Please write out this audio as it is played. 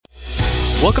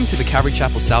Welcome to the Calvary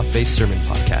Chapel South Bay Sermon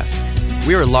Podcast.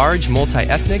 We are a large,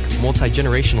 multi-ethnic,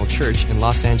 multi-generational church in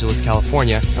Los Angeles,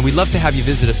 California, and we'd love to have you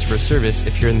visit us for a service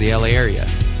if you're in the LA area.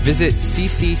 Visit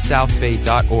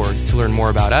ccsouthbay.org to learn more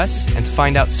about us and to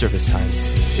find out service times.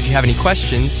 If you have any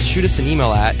questions, shoot us an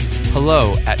email at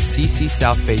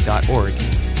hello@ccsouthbay.org.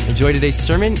 Enjoy today's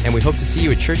sermon, and we hope to see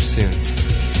you at church soon.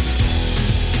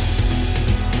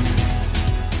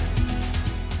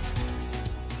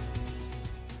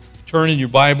 Turn in your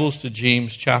Bibles to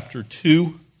James chapter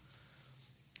 2,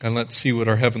 and let's see what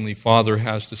our Heavenly Father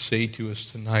has to say to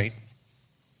us tonight.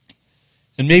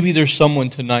 And maybe there's someone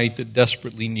tonight that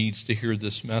desperately needs to hear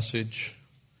this message.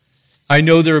 I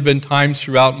know there have been times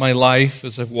throughout my life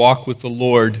as I've walked with the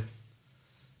Lord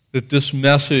that this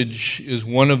message is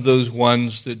one of those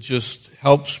ones that just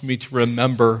helps me to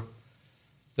remember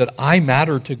that I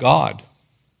matter to God.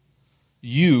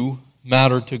 You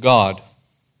matter to God.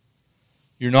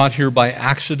 You're not here by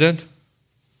accident.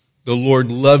 The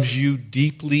Lord loves you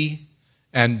deeply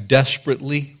and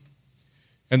desperately,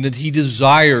 and that He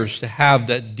desires to have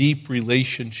that deep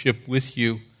relationship with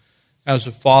you as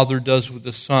a father does with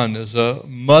a son, as a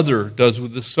mother does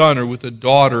with a son or with a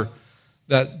daughter,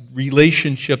 that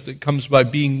relationship that comes by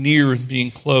being near and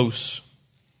being close.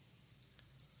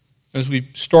 As we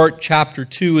start chapter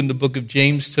 2 in the book of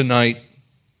James tonight,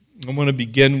 I want to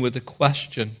begin with a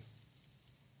question.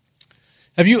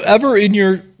 Have you ever in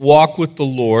your walk with the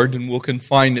Lord, and we'll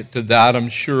confine it to that, I'm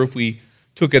sure if we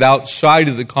took it outside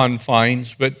of the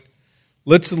confines, but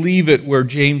let's leave it where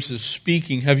James is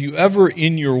speaking. Have you ever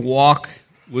in your walk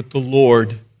with the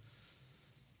Lord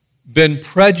been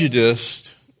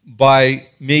prejudiced by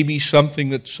maybe something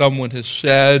that someone has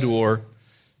said, or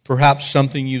perhaps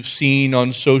something you've seen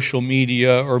on social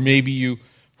media, or maybe you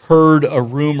heard a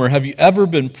rumor? Have you ever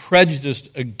been prejudiced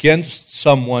against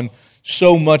someone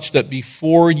so much that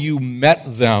before you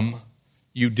met them,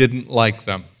 you didn't like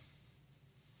them?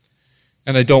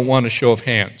 And I don't want a show of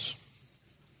hands.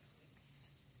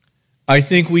 I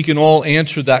think we can all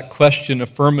answer that question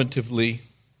affirmatively.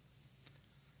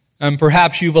 And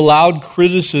perhaps you've allowed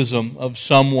criticism of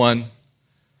someone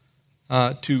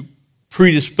to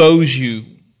predispose you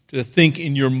to think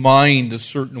in your mind a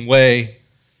certain way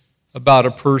about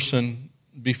a person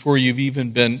before you've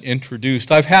even been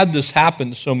introduced. I've had this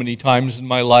happen so many times in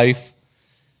my life.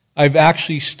 I've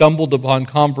actually stumbled upon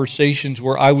conversations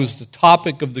where I was the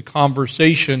topic of the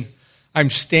conversation. I'm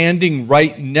standing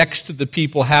right next to the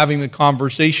people having the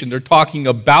conversation. They're talking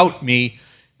about me,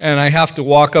 and I have to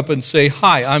walk up and say,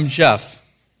 "Hi, I'm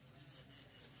Jeff,"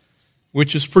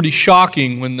 which is pretty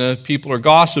shocking when the people are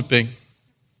gossiping.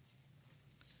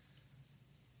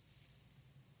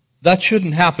 That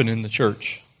shouldn't happen in the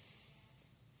church.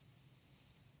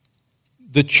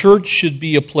 The church should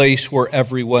be a place where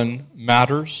everyone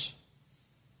matters,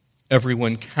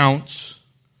 everyone counts,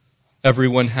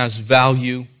 everyone has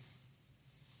value.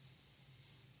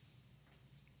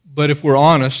 But if we're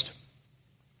honest,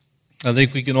 I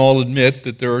think we can all admit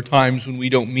that there are times when we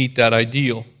don't meet that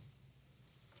ideal.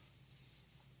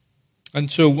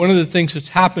 And so one of the things that's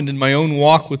happened in my own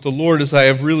walk with the Lord is I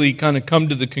have really kind of come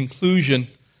to the conclusion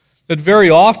that very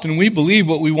often we believe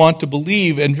what we want to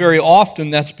believe, and very often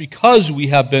that's because we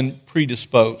have been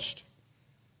predisposed.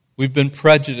 We've been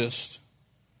prejudiced.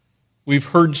 We've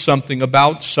heard something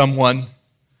about someone,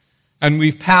 and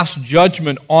we've passed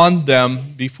judgment on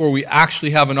them before we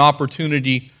actually have an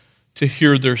opportunity to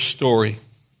hear their story.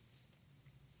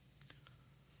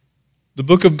 The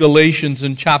book of Galatians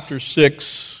in chapter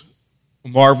 6, a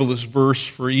marvelous verse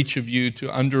for each of you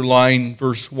to underline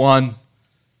verse 1.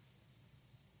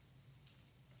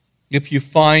 If you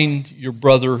find your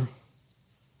brother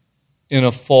in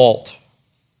a fault,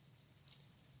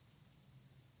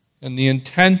 and the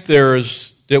intent there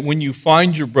is that when you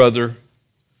find your brother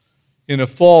in a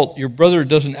fault, your brother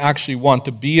doesn't actually want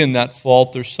to be in that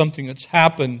fault. There's something that's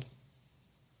happened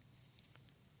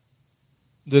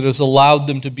that has allowed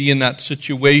them to be in that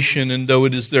situation, and though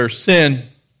it is their sin,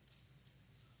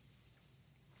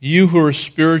 you who are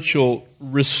spiritual,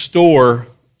 restore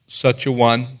such a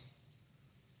one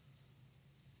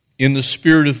in the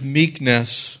spirit of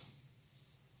meekness,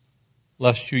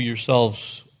 lest you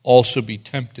yourselves also be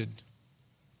tempted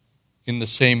in the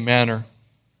same manner.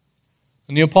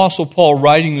 And the Apostle Paul,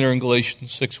 writing there in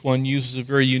Galatians 6:1, uses a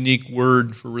very unique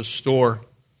word for restore.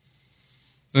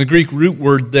 And the Greek root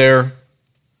word there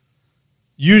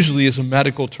usually is a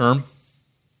medical term,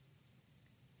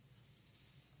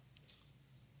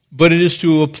 but it is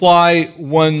to apply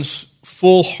one's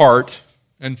full heart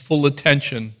and full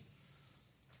attention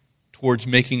towards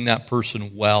making that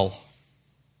person well.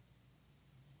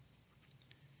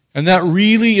 And that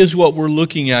really is what we're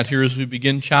looking at here as we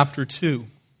begin chapter 2.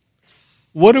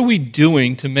 What are we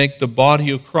doing to make the body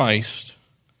of Christ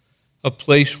a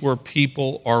place where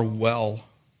people are well?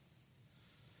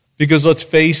 Because let's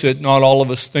face it, not all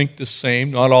of us think the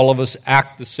same, not all of us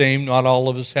act the same, not all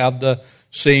of us have the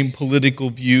same political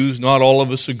views, not all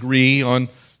of us agree on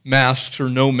masks or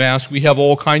no masks. We have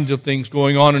all kinds of things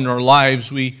going on in our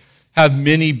lives. We have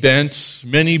many bents,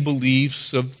 many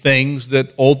beliefs of things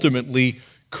that ultimately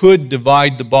could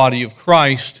divide the body of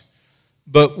Christ.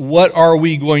 But what are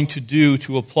we going to do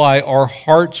to apply our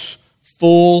heart's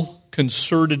full,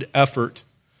 concerted effort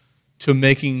to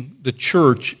making the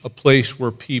church a place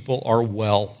where people are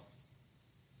well,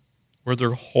 where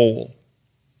they're whole?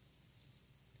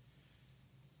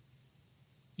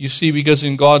 You see, because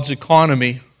in God's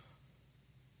economy,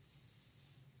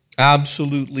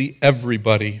 absolutely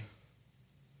everybody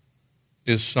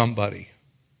is somebody.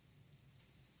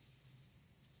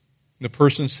 The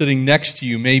person sitting next to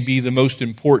you may be the most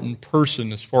important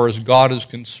person as far as God is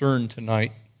concerned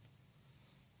tonight.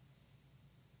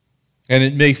 And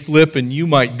it may flip and you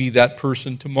might be that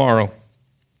person tomorrow.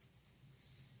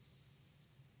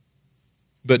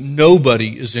 But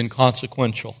nobody is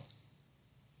inconsequential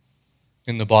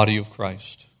in the body of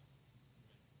Christ.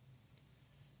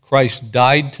 Christ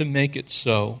died to make it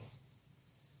so,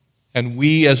 and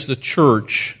we as the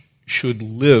church should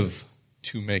live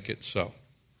to make it so.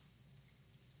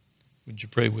 Would you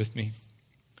pray with me?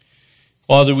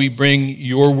 Father, we bring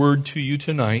your word to you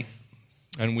tonight,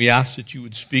 and we ask that you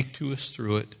would speak to us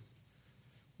through it.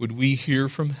 Would we hear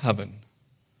from heaven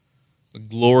the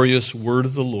glorious word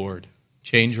of the Lord?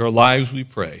 Change our lives, we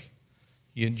pray.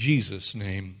 In Jesus'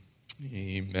 name,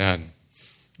 amen.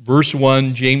 Verse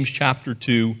 1, James chapter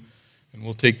 2, and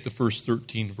we'll take the first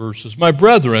 13 verses. My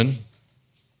brethren,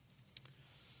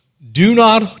 do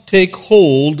not take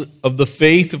hold of the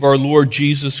faith of our Lord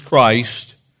Jesus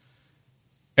Christ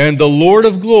and the Lord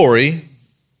of glory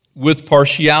with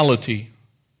partiality.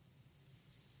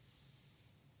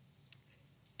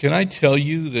 Can I tell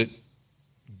you that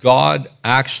God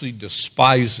actually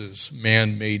despises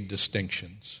man-made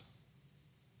distinctions?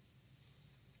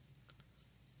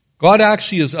 God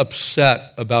actually is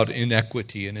upset about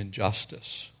inequity and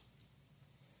injustice,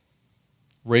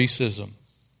 racism.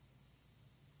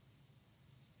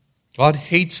 God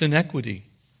hates inequity.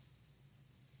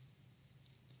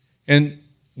 And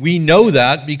we know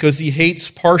that because he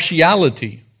hates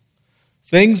partiality,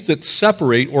 things that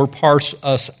separate or parse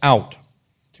us out,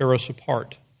 tear us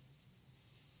apart.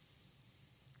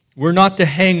 We're not to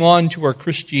hang on to our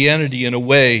Christianity in a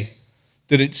way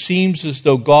that it seems as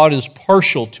though God is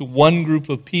partial to one group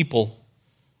of people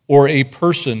or a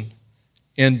person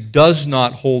and does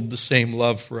not hold the same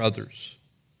love for others.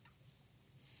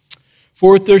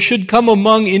 For if there should come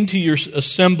among into your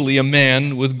assembly a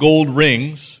man with gold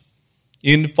rings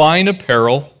in fine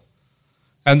apparel,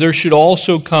 and there should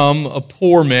also come a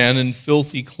poor man in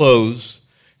filthy clothes,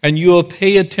 and you will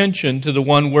pay attention to the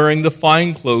one wearing the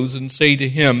fine clothes and say to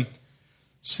him,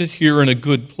 sit here in a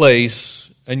good place,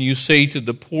 and you say to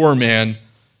the poor man,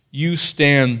 you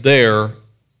stand there,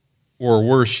 or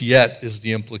worse yet is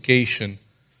the implication,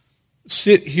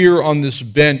 sit here on this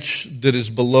bench that is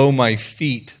below my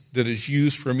feet, that is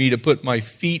used for me to put my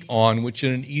feet on, which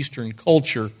in an Eastern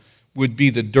culture would be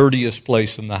the dirtiest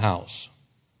place in the house.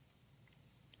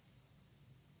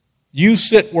 You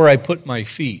sit where I put my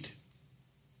feet.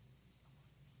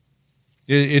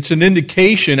 It's an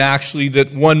indication, actually,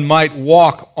 that one might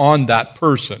walk on that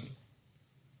person.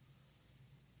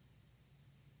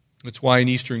 That's why in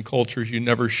Eastern cultures you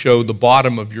never show the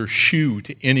bottom of your shoe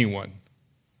to anyone.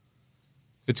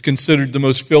 It's considered the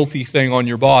most filthy thing on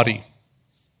your body.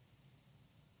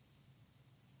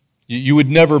 You would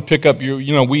never pick up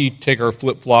we take our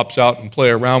flip-flops out and play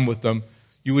around with them.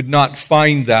 You would not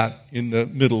find that in the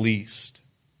Middle East.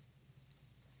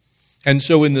 And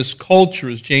so in this culture,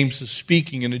 as James is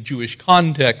speaking in a Jewish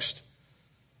context,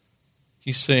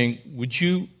 he's saying, would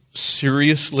you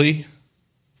seriously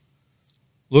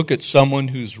look at someone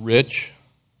who's rich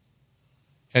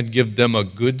and give them a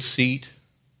good seat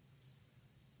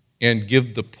and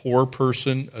give the poor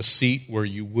person a seat where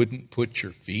you wouldn't put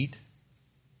your feet?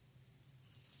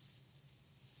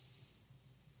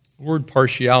 The word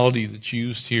partiality that's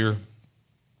used here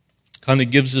kind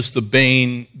of gives us the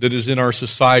bane that is in our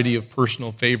society of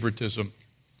personal favoritism.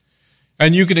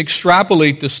 And you can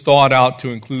extrapolate this thought out to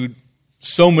include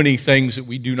so many things that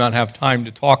we do not have time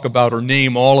to talk about or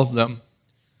name all of them.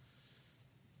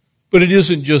 But it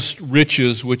isn't just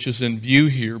riches which is in view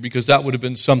here, because that would have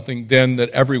been something then that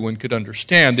everyone could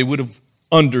understand. They would have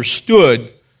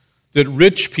understood that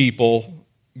rich people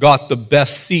got the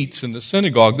best seats in the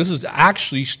synagogue. This is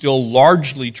actually still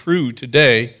largely true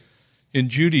today in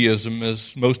Judaism.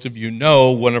 As most of you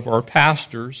know, one of our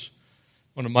pastors,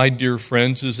 one of my dear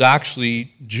friends, is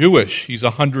actually Jewish. He's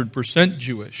 100%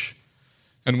 Jewish.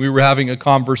 And we were having a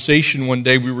conversation one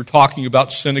day. We were talking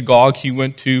about synagogue. He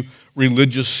went to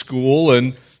religious school,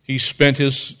 and he spent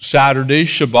his Saturday,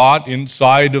 Shabbat,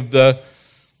 inside of the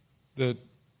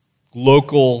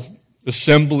local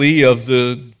assembly of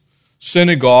the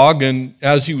synagogue. And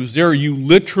as he was there, you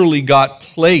literally got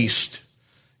placed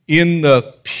in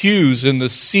the pews, in the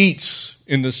seats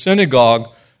in the synagogue,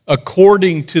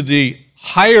 according to the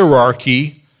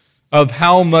hierarchy of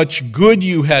how much good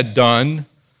you had done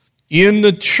in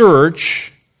the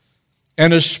church,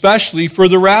 and especially for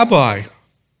the rabbi.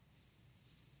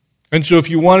 And so if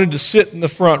you wanted to sit in the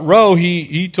front row,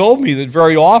 he told me that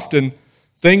very often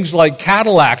things like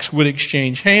Cadillacs would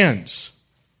exchange hands.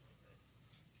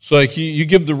 So like you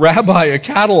give the rabbi a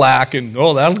Cadillac and,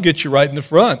 that'll get you right in the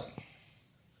front.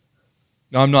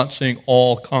 Now, I'm not saying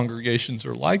all congregations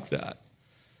are like that,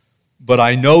 but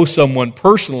I know someone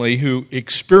personally who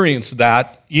experienced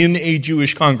that in a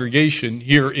Jewish congregation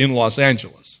here in Los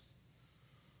Angeles.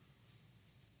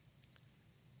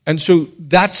 And so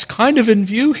that's kind of in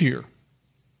view here.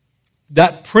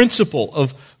 That principle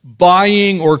of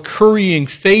buying or currying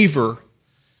favor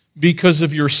because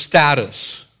of your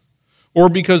status or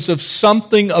because of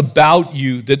something about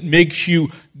you that makes you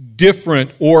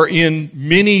different, or in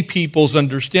many people's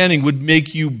understanding would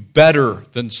make you better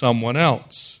than someone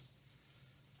else.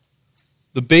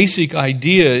 The basic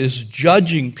idea is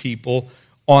judging people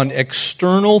on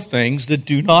external things that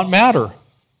do not matter.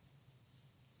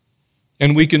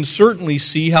 And we can certainly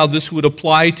see how this would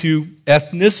apply to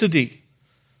ethnicity,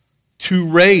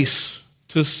 to race,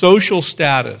 to social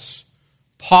status,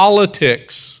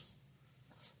 politics,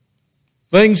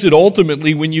 things that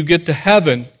ultimately, when you get to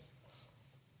heaven,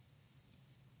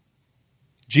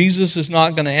 Jesus is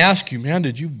not going to ask you, man,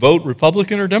 did you vote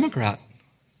Republican or Democrat?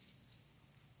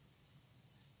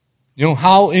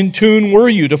 How in tune were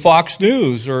you to Fox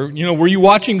News? Or, were you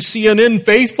watching CNN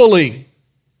faithfully?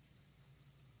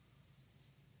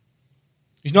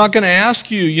 He's not going to ask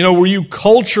you, were you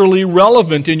culturally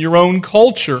relevant in your own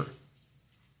culture?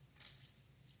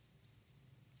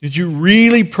 Did you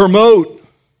really promote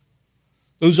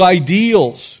those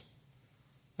ideals?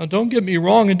 Now, don't get me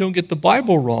wrong and don't get the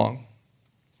Bible wrong.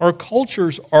 Our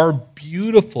cultures are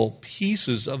beautiful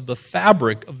pieces of the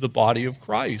fabric of the body of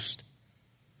Christ.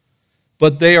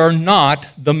 But they are not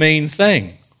the main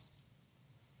thing.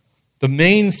 The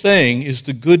main thing is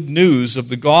the good news of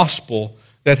the gospel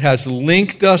that has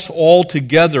linked us all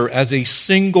together as a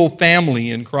single family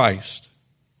in Christ.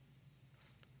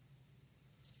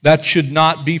 That should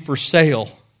not be for sale.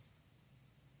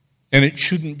 And it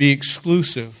shouldn't be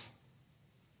exclusive.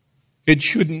 It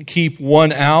shouldn't keep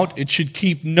one out. It should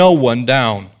keep no one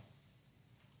down.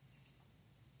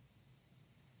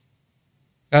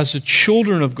 As the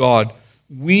children of God,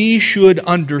 we should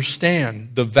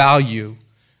understand the value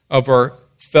of our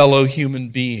fellow human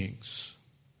beings.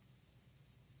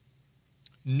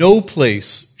 No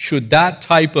place should that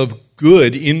type of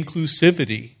good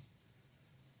inclusivity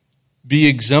be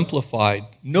exemplified.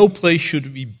 No place should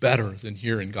it be better than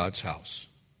here in God's house.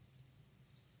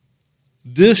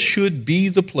 This should be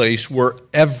the place where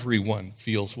everyone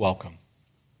feels welcome.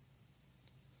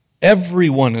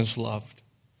 Everyone is loved.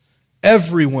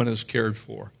 Everyone is cared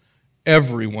for.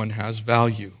 Everyone has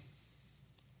value.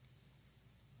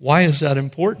 Why is that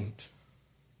important?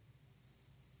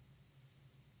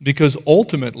 Because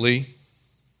ultimately,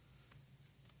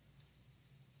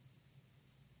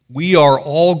 we are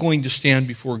all going to stand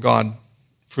before God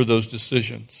for those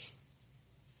decisions.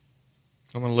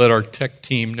 I'm going to let our tech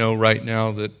team know right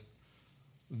now that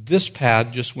this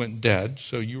pad just went dead,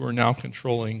 so you are now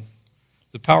controlling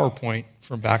the PowerPoint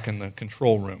from back in the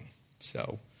control room.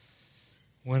 So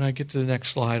when I get to the next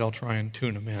slide, I'll try and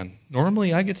tune them in.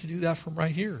 Normally, I get to do that from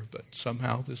right here, but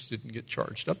somehow this didn't get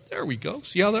charged up. There we go.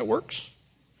 See how that works?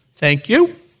 Thank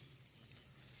you.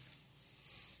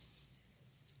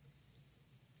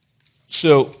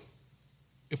 So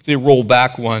if they roll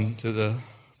back one to the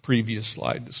previous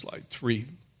slide, to slide 3,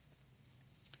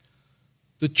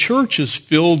 the church is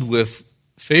filled with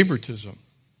favoritism,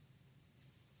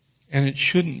 and it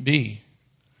shouldn't be.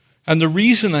 And the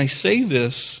reason I say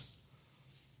this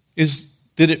is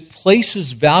that it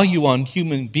places value on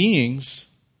human beings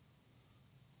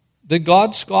that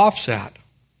God scoffs at.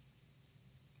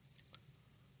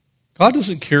 God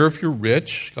doesn't care if you're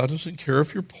rich. God doesn't care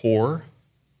if you're poor.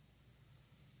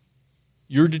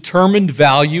 Your determined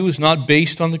value is not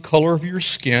based on the color of your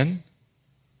skin.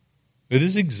 It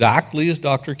is exactly as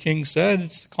Dr. King said,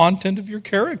 it's the content of your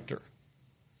character.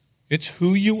 It's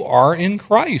who you are in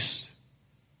Christ.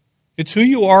 It's who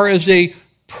you are as a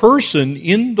person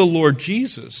in the Lord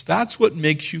Jesus. That's what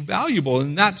makes you valuable.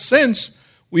 In that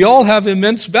sense, we all have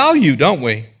immense value, don't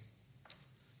we?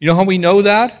 You know how we know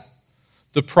that?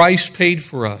 The price paid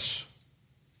for us.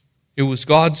 It was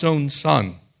God's own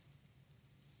Son.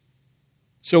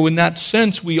 So in that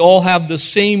sense, we all have the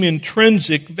same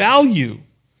intrinsic value.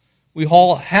 We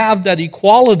all have that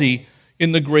equality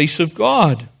in the grace of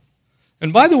God.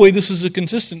 And by the way, this is a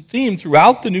consistent theme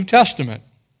throughout the New Testament.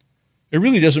 It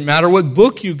really doesn't matter what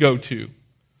book you go to.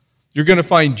 You're going to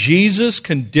find Jesus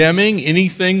condemning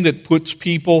anything that puts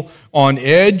people on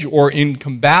edge or in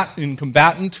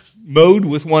combatant mode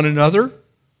with one another.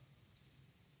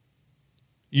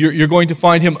 You're going to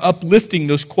find him uplifting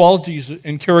those qualities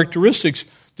and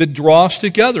characteristics that draw us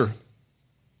together.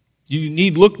 You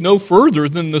need look no further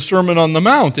than the Sermon on the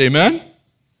Mount, amen?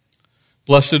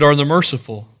 Blessed are the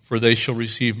merciful, for they shall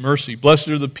receive mercy. Blessed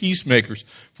are the peacemakers,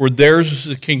 for theirs is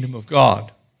the kingdom of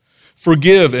God.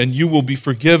 Forgive, and you will be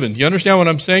forgiven. Do you understand what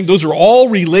I'm saying? Those are all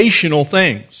relational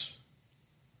things.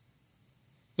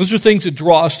 Those are things that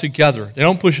draw us together. They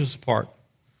don't push us apart.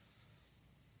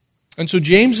 And so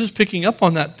James is picking up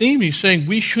on that theme. He's saying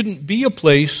we shouldn't be a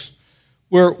place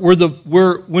where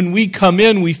when we come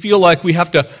in, we feel like we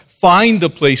have to find the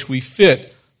place we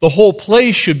fit. The whole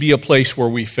place should be a place where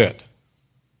we fit.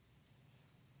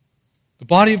 The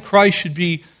body of Christ should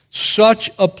be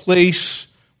such a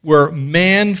place where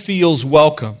man feels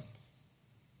welcome.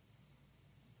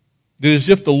 That as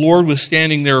if the Lord was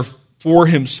standing there for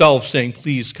himself saying,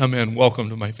 please come in, welcome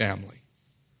to my family.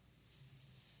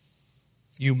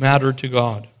 You matter to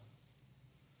God.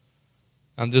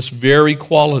 And this very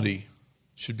quality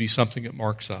should be something that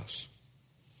marks us.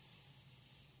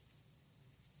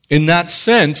 In that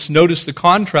sense, notice the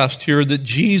contrast here that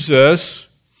Jesus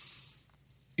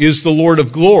is the Lord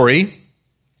of glory,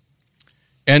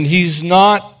 and he's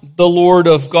not the Lord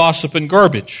of gossip and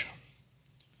garbage.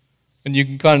 And you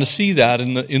can kind of see that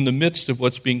in the midst of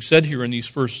what's being said here in these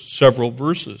first several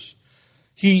verses.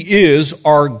 He is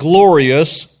our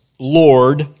glorious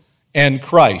Lord and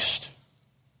Christ.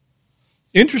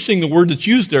 Interesting, the word that's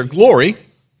used there, glory.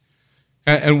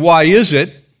 And why is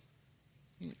it?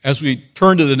 As we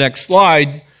turn to the next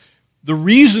slide, the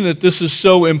reason that this is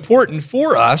so important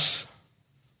for us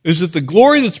is that the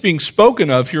glory that's being spoken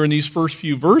of here in these first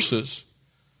few verses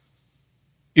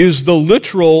is the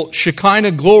literal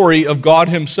Shekinah glory of God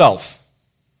himself.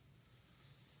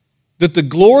 That the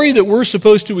glory that we're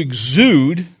supposed to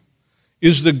exude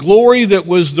is the glory that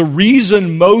was the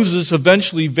reason Moses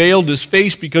eventually veiled his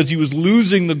face because he was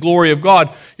losing the glory of God.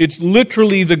 It's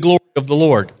literally the glory of the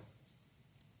Lord.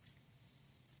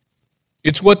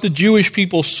 It's what the Jewish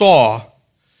people saw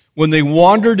when they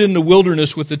wandered in the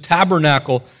wilderness with the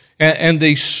tabernacle and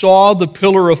they saw the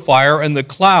pillar of fire and the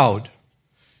cloud.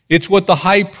 It's what the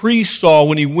high priest saw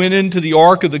when he went into the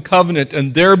Ark of the Covenant,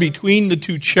 and there between the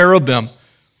two cherubim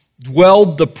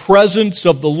dwelled the presence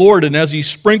of the Lord. And as he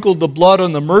sprinkled the blood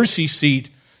on the mercy seat,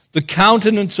 the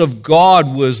countenance of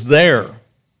God was there.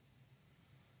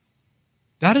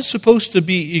 That is supposed to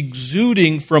be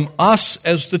exuding from us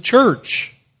as the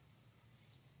church.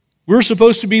 We're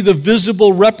supposed to be the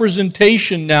visible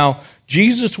representation now.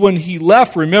 Jesus, when he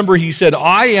left, remember he said,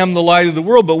 I am the light of the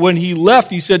world. But when he left,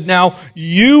 he said, now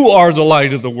you are the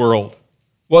light of the world.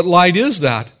 What light is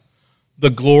that? The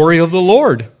glory of the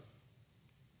Lord.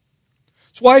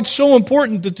 That's why it's so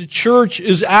important that the church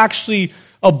is actually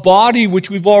a body, which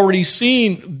we've already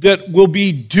seen, that will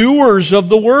be doers of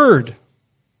the word.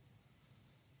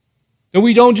 That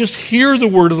we don't just hear the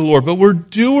word of the Lord, but we're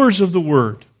doers of the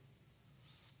word.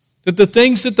 That the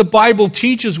things that the Bible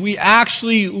teaches, we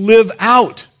actually live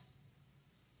out.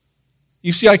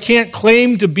 You see, I can't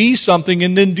claim to be something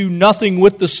and then do nothing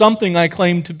with the something I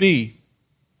claim to be.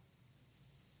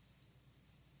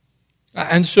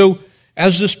 And so,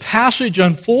 as this passage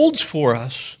unfolds for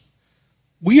us,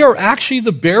 we are actually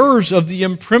the bearers of the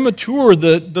imprimatur,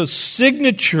 the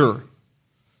signature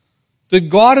that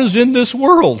God is in this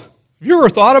world. Have you ever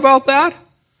thought about that?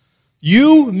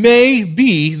 You may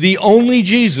be the only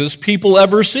Jesus people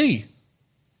ever see.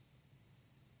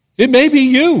 It may be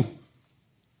you.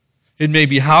 It may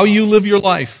be how you live your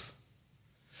life.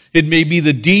 It may be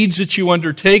the deeds that you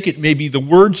undertake. It may be the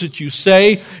words that you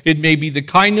say. It may be the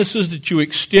kindnesses that you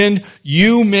extend.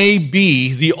 You may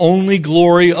be the only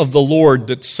glory of the Lord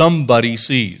that somebody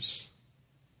sees.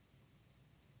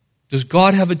 Does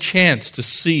God have a chance to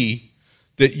see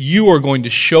that you are going to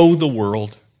show the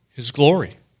world his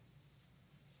glory?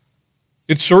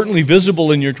 It's certainly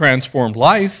visible in your transformed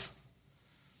life.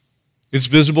 It's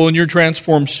visible in your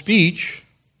transformed speech.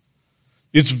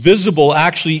 It's visible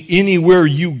actually anywhere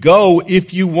you go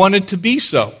if you want it to be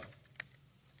so.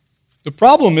 The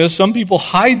problem is some people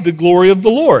hide the glory of the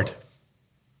Lord.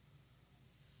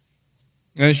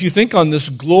 And as you think on this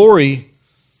glory,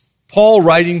 Paul,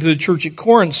 writing to the church at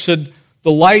Corinth, said,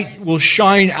 the light will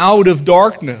shine out of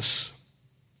darkness.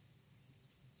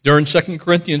 There in 2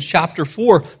 Corinthians chapter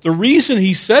 4, the reason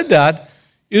he said that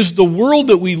is the world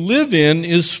that we live in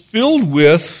is filled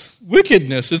with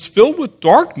wickedness. It's filled with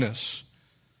darkness.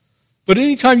 But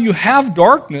anytime you have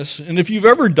darkness, and if you've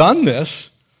ever done this,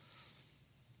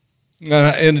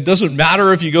 and it doesn't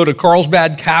matter if you go to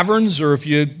Carlsbad Caverns or if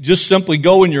you just simply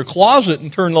go in your closet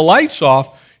and turn the lights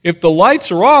off, if the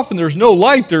lights are off and there's no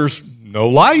light, there's no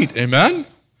light. Amen?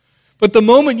 But the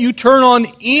moment you turn on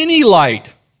any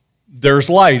light, there's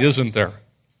light, isn't there?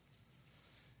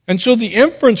 And so the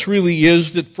inference really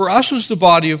is that for us as the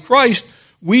body of Christ,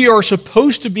 we are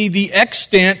supposed to be the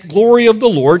extant glory of the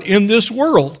Lord in this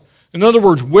world. In other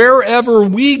words, wherever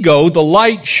we go, the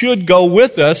light should go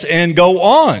with us and go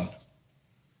on.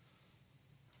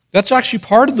 That's actually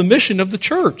part of the mission of the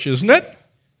church, isn't it?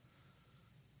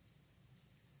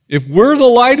 If we're the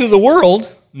light of the world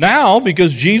now,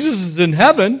 because Jesus is in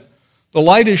heaven, the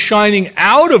light is shining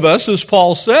out of us, as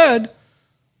Paul said,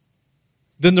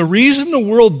 then the reason the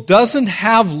world doesn't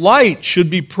have light should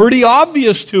be pretty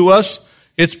obvious to us.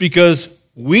 It's because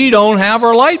we don't have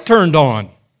our light turned on.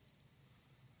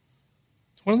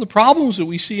 It's one of the problems that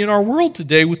we see in our world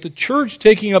today with the church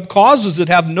taking up causes that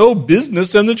have no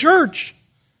business in the church.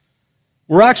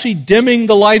 We're actually dimming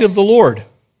the light of the Lord.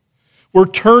 We're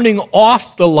turning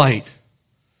off the light.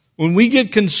 When we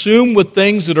get consumed with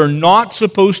things that are not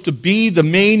supposed to be the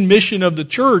main mission of the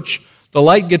church, the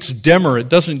light gets dimmer. It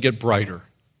doesn't get brighter.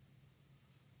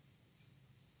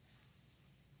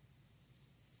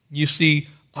 You see,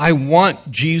 I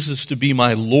want Jesus to be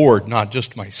my Lord, not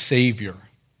just my Savior.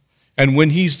 And when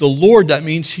He's the Lord, that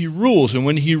means He rules. And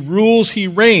when He rules, He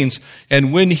reigns.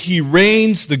 And when He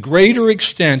reigns, the greater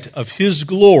extent of His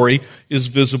glory is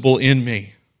visible in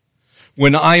me.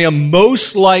 When I am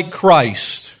most like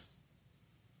Christ,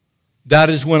 that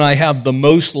is when I have the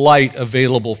most light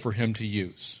available for Him to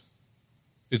use.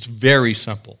 It's very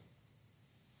simple.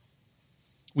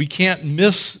 We can't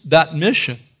miss that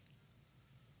mission.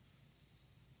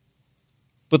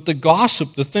 But the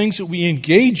gossip, the things that we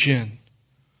engage in,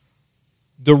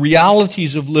 the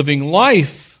realities of living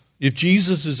life, if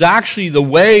Jesus is actually the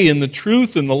way and the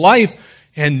truth and the life,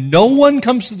 and no one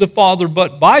comes to the Father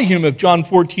but by Him, if John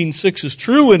 14:6 is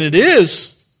true, and it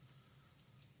is,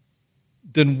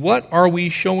 then what are we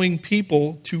showing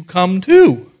people to come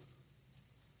to?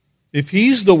 If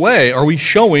He's the way, are we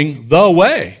showing the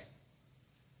way?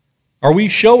 Are we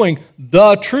showing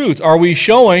the truth? Are we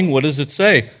showing, what does it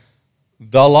say?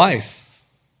 The life.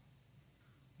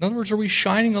 In other words, are we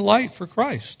shining a light for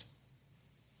Christ?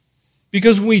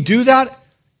 Because when we do that,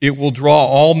 it will draw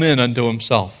all men unto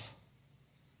Himself.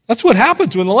 That's what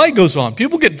happens when the light goes on.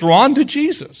 People get drawn to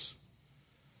Jesus.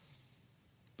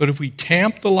 But if we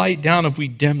tamp the light down, if we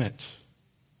dim it,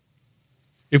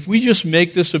 if we just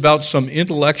make this about some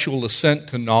intellectual assent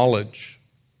to knowledge,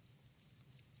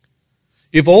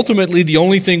 if ultimately the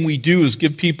only thing we do is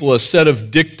give people a set of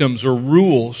dictums or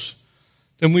rules,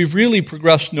 then we've really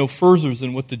progressed no further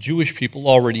than what the Jewish people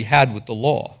already had with the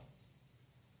law.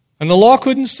 And the law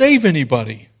couldn't save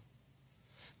anybody.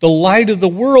 The light of the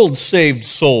world saved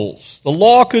souls. The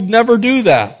law could never do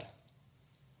that.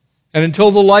 And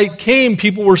until the light came,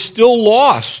 people were still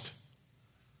lost.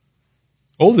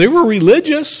 Oh, they were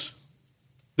religious.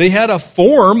 They had a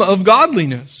form of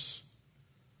godliness.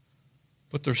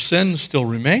 But their sins still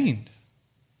remained.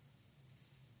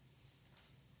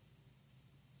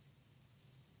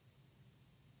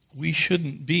 We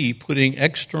shouldn't be putting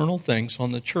external things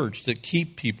on the church that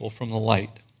keep people from the light.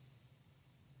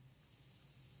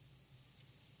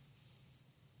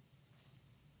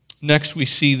 Next, we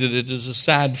see that it is a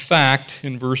sad fact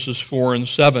in verses 4 and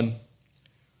 7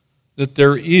 that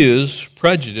there is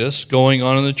prejudice going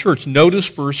on in the church. Notice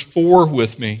verse 4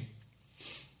 with me.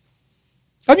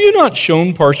 Have you not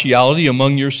shown partiality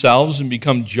among yourselves and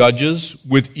become judges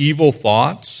with evil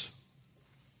thoughts?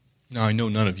 Now, I know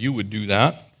none of you would do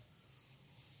that.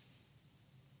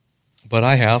 But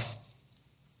I have.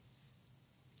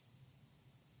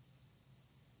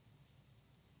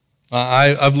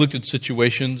 I've looked at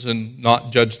situations and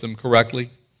not judged them correctly.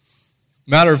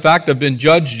 Matter of fact, I've been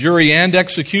judge, jury, and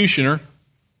executioner.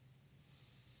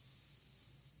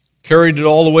 Carried it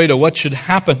all the way to what should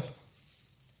happen.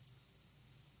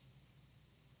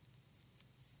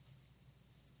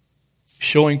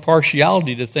 showing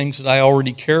partiality to things that I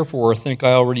already care for or think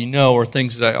I already know or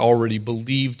things that I already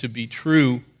believe to be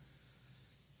true,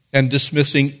 and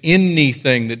dismissing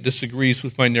anything that disagrees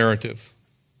with my narrative.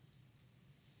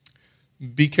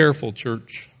 Be careful,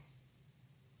 church.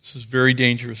 This is very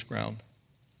dangerous ground.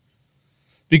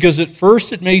 Because at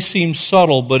first it may seem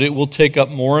subtle, but it will take up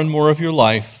more and more of your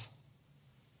life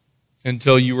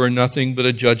until you are nothing but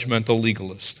a judgmental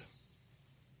legalist.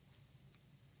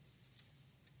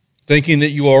 Thinking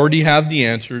that you already have the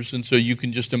answers, and so you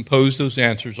can just impose those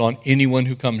answers on anyone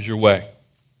who comes your way.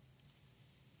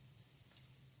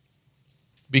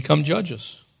 Become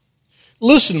judges.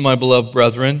 Listen, my beloved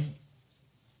brethren,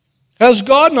 has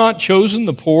God not chosen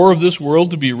the poor of this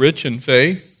world to be rich in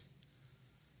faith?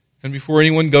 And before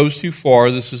anyone goes too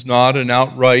far, this is not an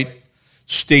outright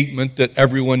statement that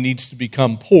everyone needs to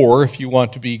become poor if you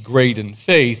want to be great in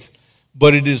faith,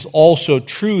 but it is also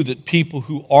true that people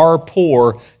who are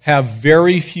poor have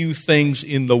very few things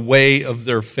in the way of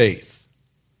their faith.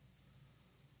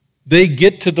 They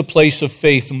get to the place of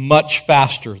faith much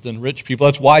faster than rich people.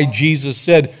 That's why Jesus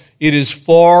said it is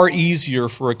far easier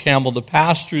for a camel to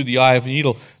pass through the eye of a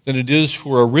needle than it is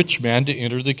for a rich man to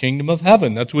enter the kingdom of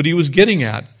heaven. That's what he was getting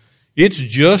at. It's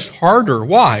just harder.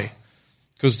 Why?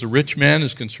 Because the rich man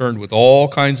is concerned with all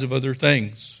kinds of other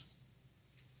things.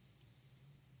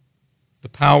 The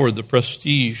power, the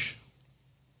prestige,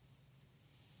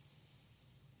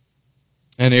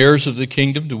 and heirs of the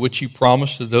kingdom to which he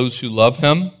promised to those who love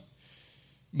him.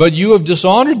 But you have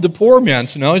dishonored the poor man.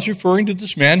 So now he's referring to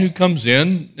this man who comes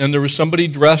in, and there was somebody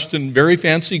dressed in very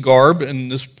fancy garb,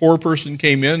 and this poor person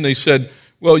came in, and they said,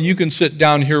 well, you can sit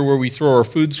down here where we throw our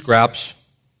food scraps,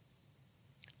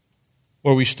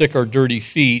 where we stick our dirty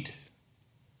feet.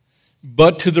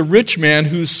 But to the rich man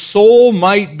whose soul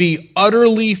might be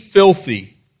utterly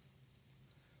filthy,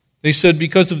 they said,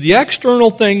 because of the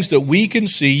external things that we can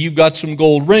see, you've got some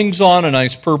gold rings on, a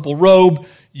nice purple robe,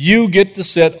 you get to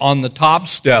sit on the top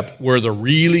step where the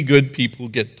really good people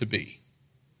get to be.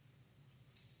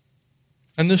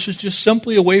 And this is just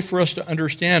simply a way for us to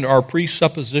understand our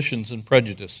presuppositions and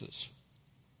prejudices.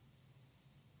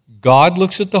 God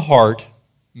looks at the heart,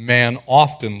 man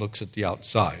often looks at the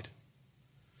outside.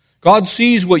 God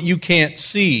sees what you can't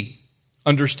see,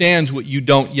 understands what you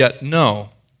don't yet know.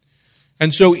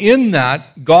 And so in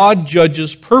that, God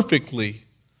judges perfectly.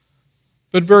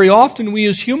 But very often we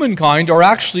as humankind are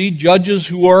actually judges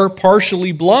who are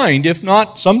partially blind, if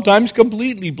not sometimes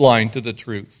completely blind to the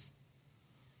truth.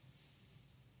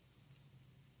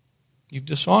 You've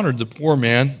dishonored the poor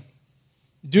man.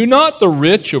 Do not the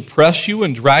rich oppress you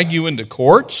and drag you into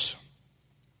courts?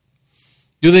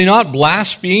 Do they not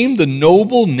blaspheme the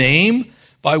noble name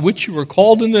by which you were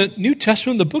called in the New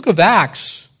Testament, the book of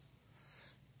Acts?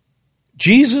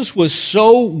 Jesus was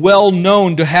so well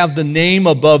known to have the name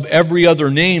above every other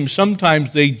name,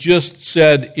 sometimes they just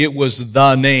said it was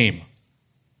the name.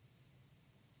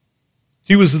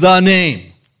 He was the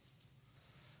name.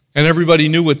 And everybody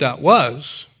knew what that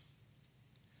was.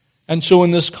 And so in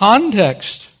this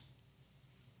context,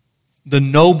 the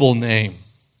noble name,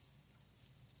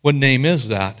 what name is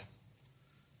that?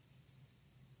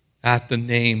 At the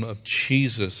name of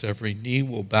Jesus, every knee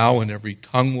will bow and every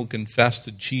tongue will confess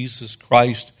that Jesus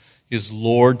Christ is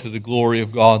Lord to the glory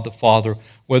of God the Father,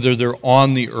 whether they're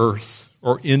on the earth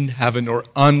or in heaven or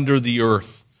under the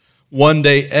earth. One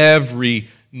day every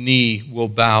knee will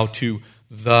bow to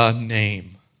the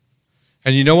name.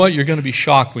 And you know what? You're going to be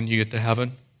shocked when you get to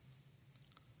heaven.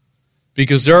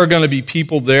 Because there are going to be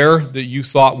people there that you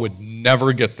thought would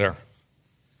never get there.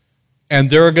 And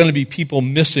there are going to be people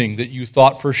missing that you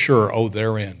thought for sure, oh,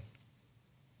 they're in.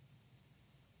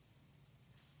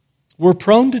 We're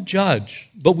prone to judge,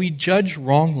 but we judge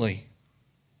wrongly.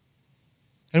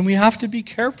 And we have to be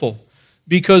careful,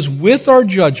 because with our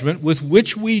judgment, with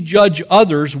which we judge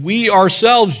others, we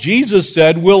ourselves, Jesus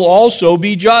said, will also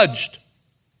be judged.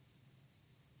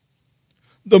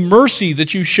 The mercy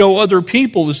that you show other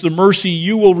people is the mercy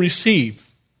you will receive.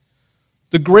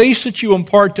 The grace that you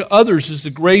impart to others is the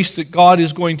grace that God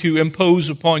is going to impose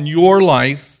upon your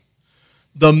life.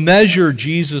 The measure,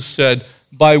 Jesus said,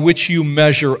 by which you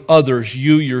measure others,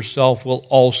 you yourself will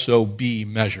also be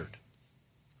measured.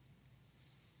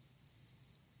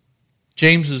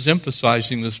 James is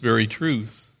emphasizing this very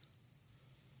truth.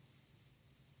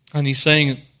 And he's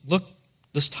saying, look,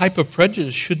 this type of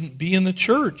prejudice shouldn't be in the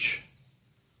church.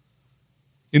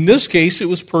 In this case, it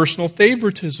was personal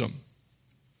favoritism.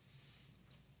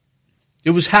 It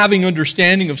was having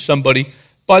understanding of somebody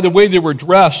by the way they were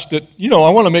dressed that, I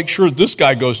want to make sure this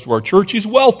guy goes to our church. He's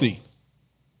wealthy.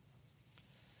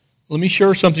 Let me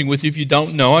share something with you if you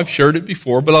don't know. I've shared it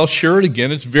before, but I'll share it again.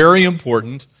 It's very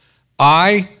important.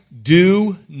 I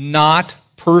do not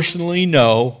personally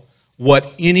know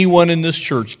what anyone in this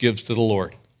church gives to the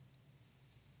Lord.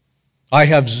 I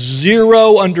have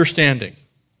zero understanding.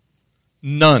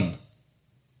 None.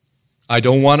 I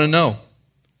don't want to know.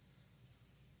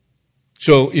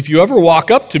 So if you ever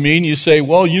walk up to me and you say,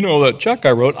 well, you know that check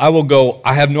I wrote, I will go,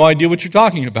 I have no idea what you're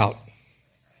talking about.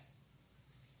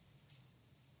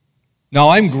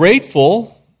 Now, I'm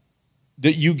grateful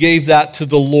that you gave that to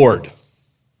the Lord,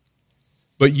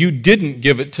 but you didn't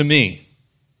give it to me.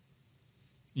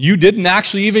 You didn't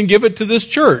actually even give it to this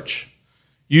church.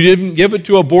 You didn't give it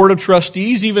to a board of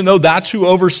trustees, even though that's who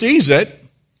oversees it.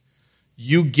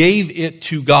 You gave it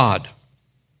to God.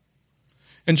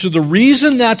 And so the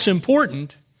reason that's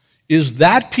important is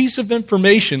that piece of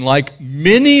information, like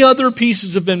many other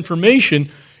pieces of information,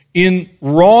 in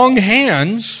wrong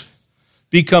hands,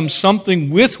 becomes something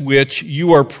with which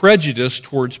you are prejudiced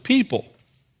towards people.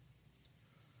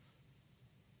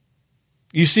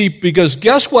 You see, because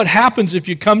guess what happens if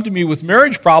you come to me with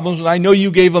marriage problems and I know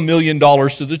you gave $1 million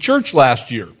to the church last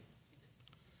year?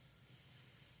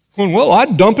 Well,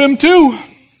 I'd dump him too.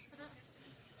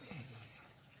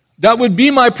 That would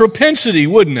be my propensity,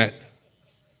 wouldn't it?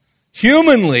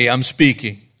 Humanly, I'm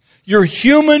speaking. Your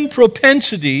human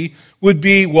propensity would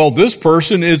be, well, this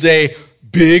person is a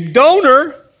big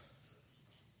donor.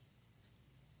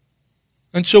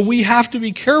 And so we have to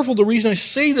be careful. The reason I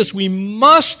say this, we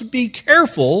must be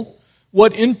careful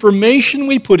what information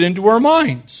we put into our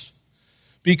minds.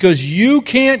 Because you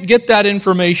can't get that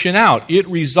information out. It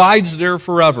resides there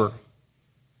forever.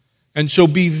 And so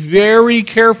be very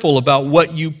careful about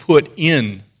what you put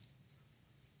in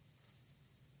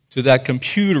to that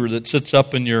computer that sits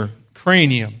up in your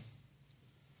cranium.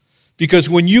 Because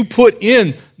when you put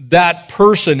in, that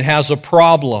person has a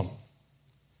problem.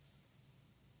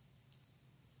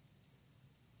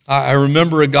 I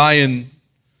remember a guy in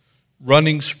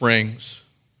Running Springs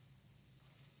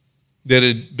that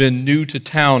had been new to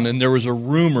town, and there was a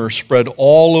rumor spread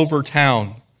all over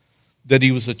town that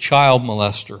he was a child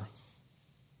molester.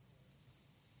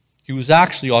 He was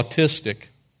actually autistic.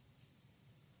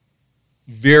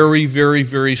 Very, very,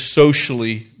 very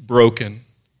socially broken.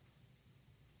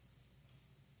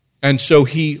 And so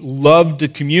he loved to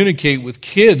communicate with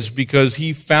kids because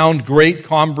he found great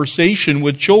conversation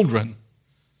with children.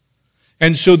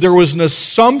 And so there was an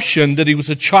assumption that he was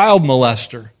a child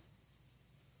molester.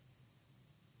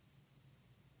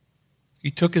 He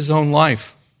took his own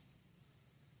life.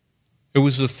 It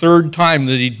was the third time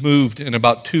that he'd moved in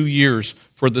about 2 years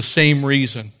for the same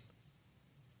reason.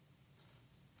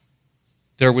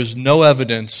 There was no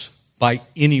evidence by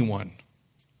anyone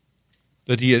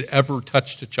that he had ever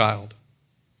touched a child.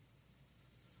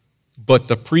 But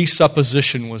the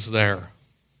presupposition was there.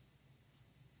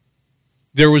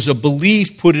 There was a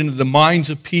belief put into the minds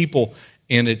of people,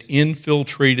 and it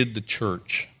infiltrated the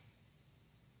church.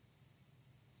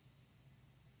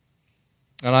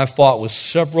 And I fought with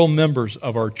several members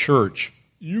of our church.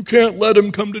 You can't let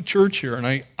him come to church here. And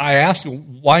I asked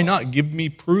him, why not? Give me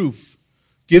proof.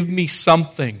 Give me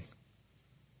something.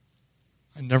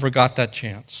 I never got that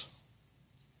chance.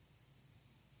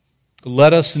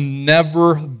 Let us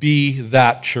never be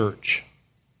that church.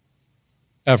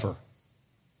 Ever.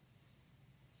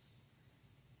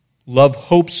 Love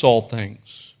hopes all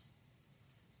things,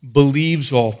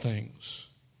 believes all things.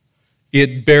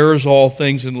 It bears all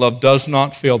things, and love does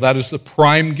not fail. That is the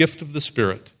prime gift of the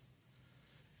Spirit.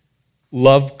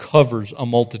 Love covers a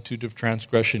multitude of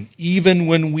transgression. Even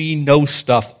when we know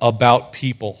stuff about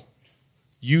people,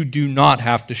 you do not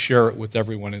have to share it with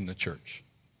everyone in the church.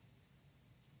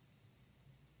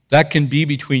 That can be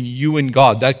between you and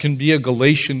God. That can be a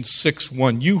Galatians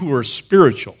 6:1. You who are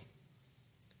spiritual,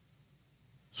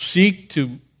 seek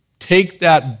to take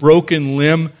that broken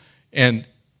limb and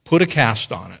put a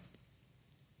cast on it.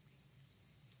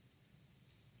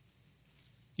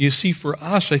 You see, for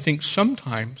us, I think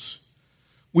sometimes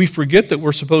we forget that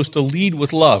we're supposed to lead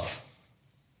with love.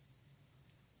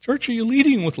 Church, are you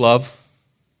leading with love?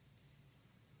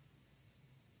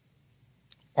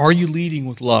 Are you leading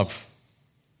with love?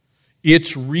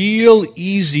 It's real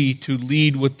easy to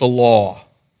lead with the law.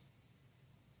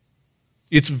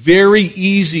 It's very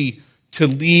easy to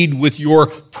lead with your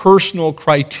personal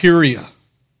criteria.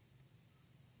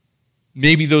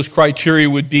 Maybe those criteria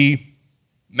would be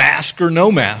mask or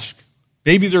no mask.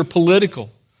 Maybe they're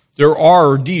political. They're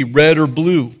R or D, red or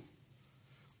blue.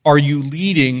 Are you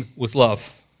leading with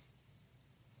love?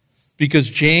 Because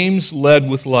James led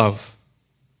with love.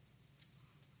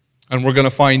 And we're going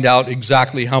to find out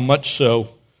exactly how much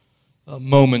so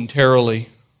momentarily.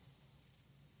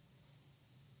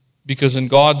 Because in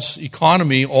God's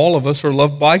economy, all of us are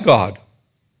loved by God.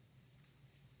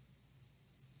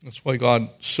 That's why God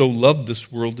so loved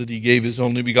this world that he gave his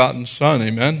only begotten Son.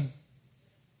 Amen?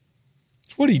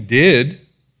 That's what he did.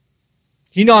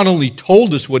 He not only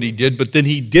told us what he did, but then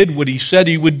he did what he said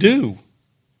he would do.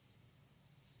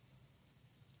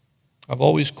 I've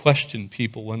always questioned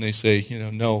people when they say,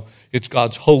 no, it's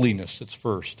God's holiness that's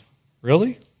first.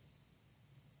 Really?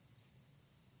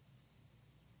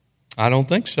 I don't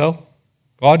think so.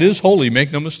 God is holy,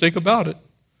 make no mistake about it.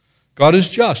 God is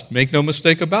just, make no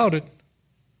mistake about it.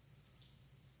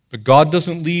 But God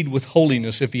doesn't lead with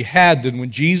holiness. If he had, then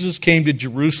when Jesus came to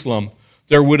Jerusalem,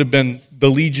 there would have been the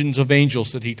legions of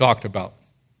angels that he talked about.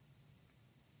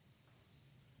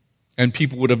 And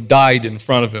people would have died in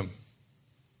front of him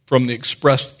from the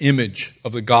expressed image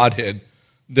of the Godhead,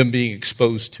 them being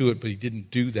exposed to it, but he didn't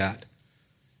do that.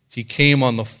 He came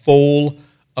on the foal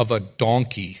of a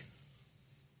donkey.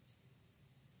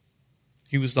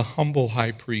 He was the humble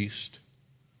high priest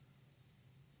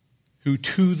who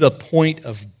to the point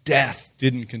of death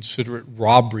didn't consider it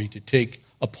robbery to take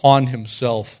upon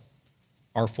himself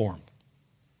our form.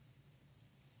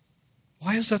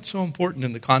 Why is that so important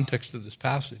in the context of this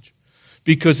passage?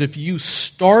 Because if you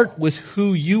start with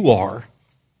who you are,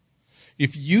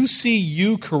 if you see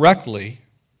you correctly,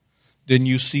 then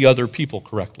you see other people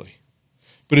correctly.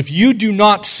 But if you do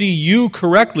not see you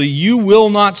correctly, you will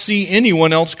not see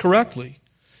anyone else correctly.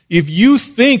 If you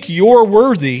think you're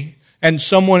worthy and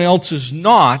someone else is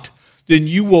not, then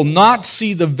you will not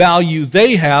see the value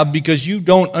they have because you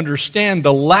don't understand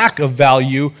the lack of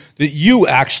value that you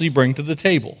actually bring to the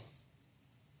table.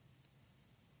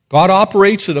 God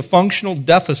operates at a functional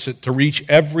deficit to reach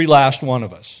every last one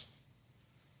of us.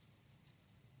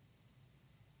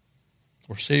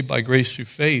 We're saved by grace through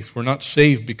faith. We're not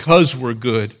saved because we're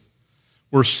good.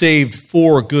 We're saved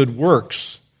for good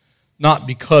works, not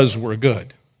because we're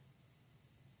good.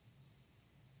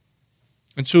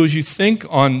 And so as you think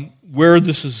on where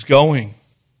this is going,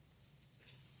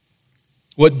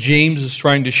 what James is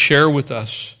trying to share with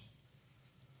us,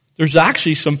 there's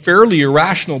actually some fairly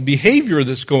irrational behavior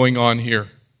that's going on here.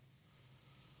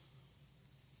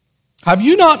 Have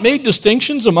you not made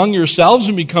distinctions among yourselves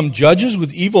and become judges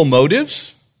with evil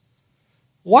motives?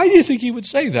 Why do you think he would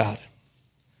say that?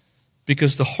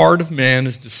 Because the heart of man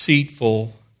is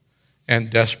deceitful and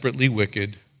desperately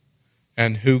wicked.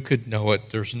 And who could know it?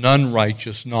 There's none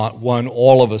righteous, not one.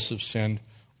 All of us have sinned.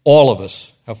 All of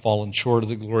us have fallen short of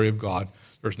the glory of God.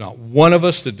 There's not one of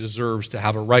us that deserves to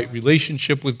have a right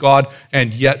relationship with God,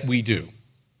 and yet we do.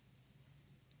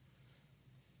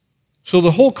 So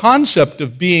the whole concept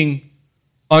of being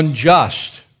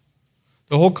unjust,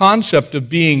 the whole concept of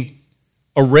being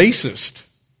a racist,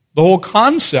 the whole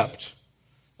concept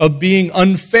of being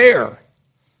unfair,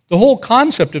 the whole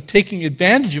concept of taking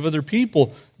advantage of other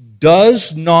people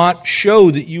does not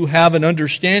show that you have an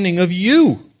understanding of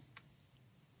you.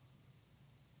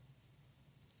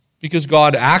 Because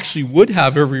God actually would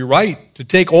have every right to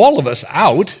take all of us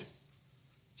out.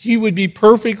 He would be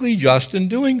perfectly just in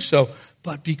doing so.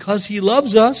 But because he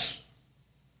loves us,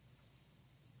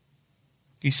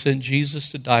 he sent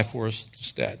Jesus to die for us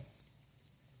instead.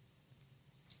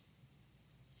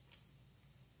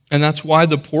 And that's why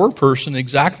the poor person,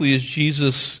 exactly as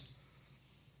Jesus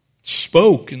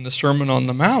spoke in the Sermon on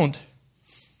the Mount,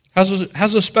 has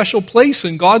a special place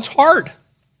in God's heart.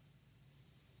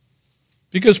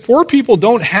 Because poor people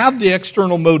don't have the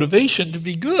external motivation to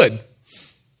be good.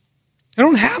 They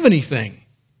don't have anything.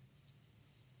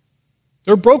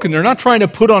 They're broken. They're not trying to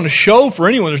put on a show for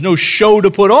anyone. There's no show to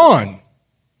put on.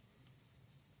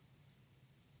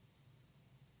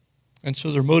 And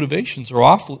so their motivations are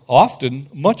often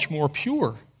much more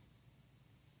pure.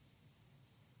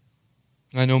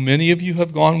 I know many of you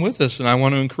have gone with us, and I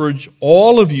want to encourage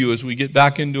all of you as we get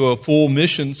back into a full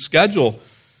mission schedule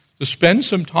to spend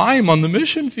some time on the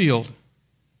mission field.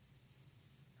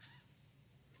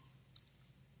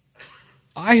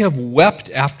 I have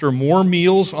wept after more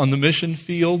meals on the mission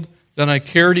field than I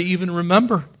care to even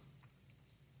remember.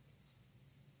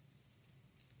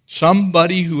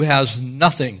 Somebody who has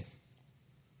nothing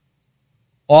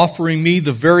offering me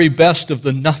the very best of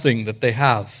the nothing that they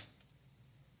have.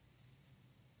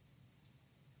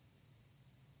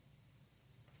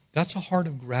 That's a heart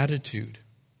of gratitude.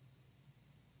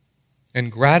 And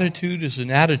gratitude is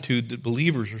an attitude that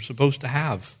believers are supposed to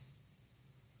have.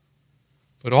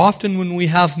 But often when we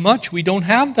have much, we don't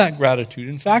have that gratitude.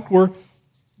 In fact, we're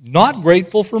not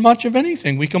grateful for much of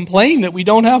anything. We complain that we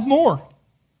don't have more.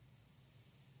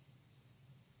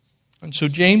 And so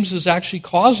James is actually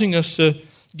causing us to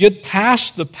get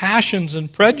past the passions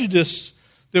and prejudice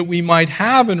that we might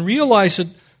have and realize that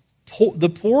the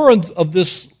poor of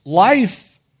this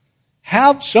life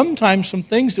have sometimes some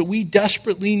things that we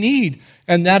desperately need,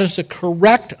 and that is a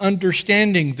correct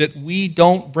understanding that we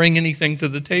don't bring anything to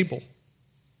the table.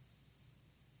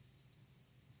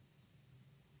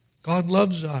 God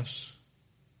loves us.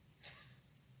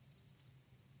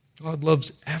 God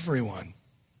loves everyone.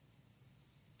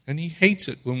 And He hates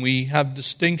it when we have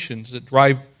distinctions that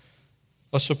drive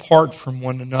us apart from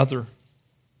one another.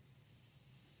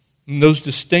 And those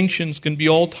distinctions can be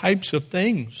all types of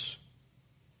things.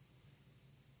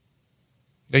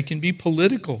 They can be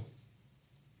political.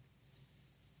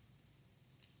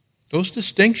 Those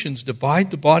distinctions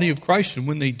divide the body of Christ, and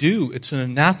when they do, it's an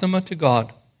anathema to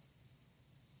God.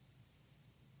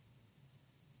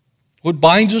 What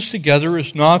binds us together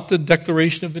is not the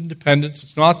Declaration of Independence,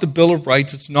 it's not the Bill of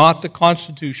Rights, it's not the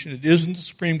Constitution, it isn't the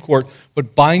Supreme Court.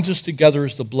 What binds us together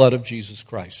is the blood of Jesus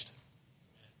Christ.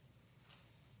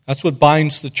 That's what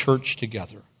binds the church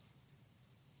together.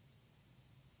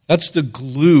 That's the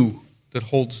glue that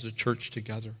holds the church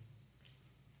together.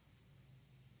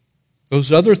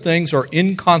 Those other things are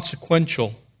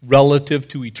inconsequential relative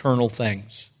to eternal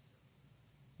things.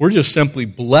 We're just simply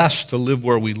blessed to live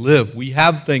where we live. We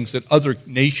have things that other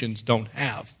nations don't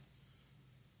have.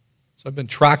 So I've been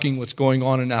tracking what's going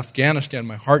on in Afghanistan.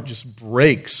 My heart just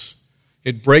breaks.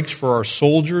 It breaks for our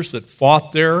soldiers that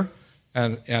fought there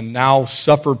and now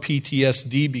suffer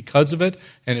PTSD because of it.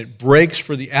 And it breaks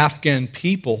for the Afghan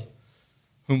people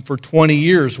whom for 20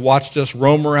 years watched us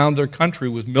roam around their country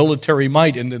with military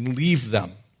might and then leave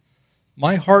them.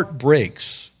 My heart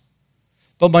breaks.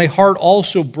 But my heart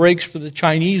also breaks for the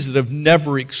Chinese that have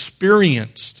never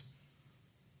experienced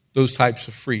those types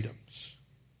of freedoms.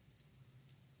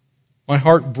 My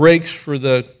heart breaks for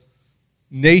the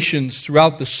nations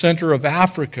throughout the center of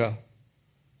Africa,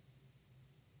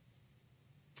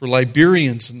 for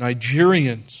Liberians and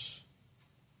Nigerians,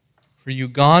 for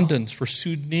Ugandans, for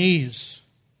Sudanese.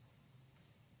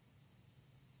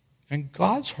 And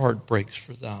God's heart breaks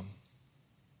for them.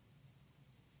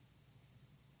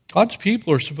 God's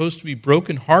people are supposed to be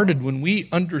brokenhearted. When we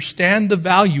understand the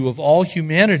value of all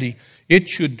humanity, it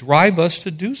should drive us to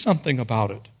do something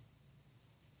about it.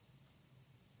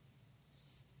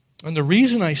 And the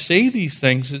reason I say these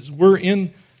things is we're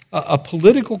in a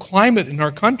political climate in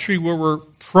our country where we're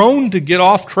prone to get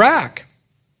off track.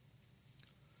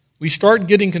 We start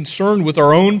getting concerned with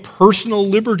our own personal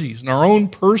liberties and our own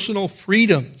personal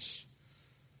freedoms.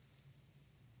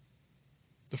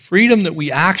 The freedom that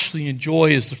we actually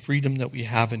enjoy is the freedom that we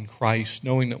have in Christ,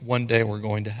 knowing that one day we're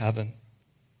going to heaven.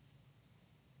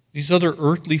 These other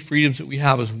earthly freedoms that we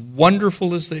have, as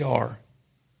wonderful as they are,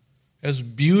 as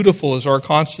beautiful as our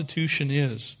Constitution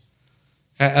is,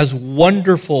 as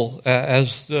wonderful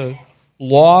as the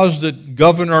laws that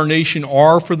govern our nation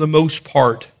are for the most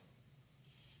part,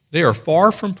 they are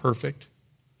far from perfect,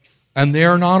 and they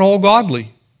are not all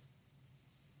godly.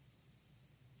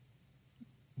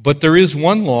 But there is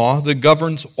one law that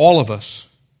governs all of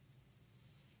us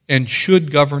and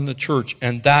should govern the church,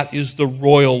 and that is the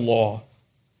royal law.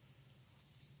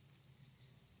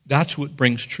 That's what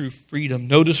brings true freedom.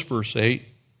 Notice verse 8.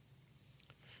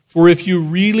 For if you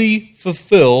really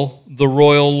fulfill the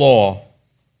royal law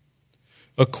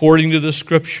according to the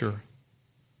Scripture,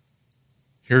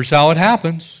 here's how it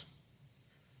happens.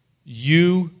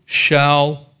 You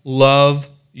shall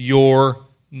love your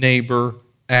neighbor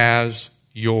as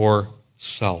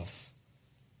yourself.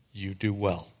 You do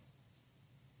well.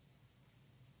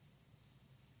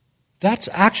 That's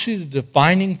actually the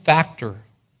defining factor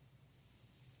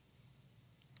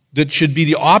that should be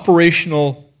the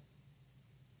operational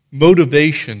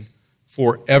motivation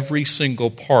for every single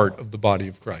part of the body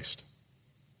of Christ.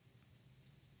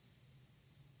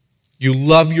 You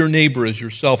love your neighbor as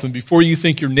yourself, and before you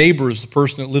think your neighbor is the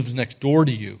person that lives next door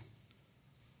to you,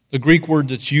 the Greek word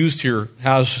that's used here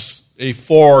has a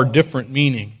far different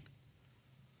meaning.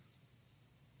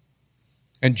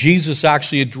 And Jesus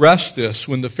actually addressed this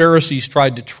when the Pharisees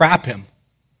tried to trap him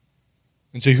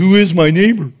and say, who is my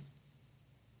neighbor?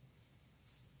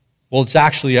 Well, it's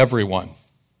actually everyone.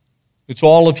 It's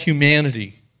all of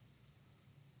humanity.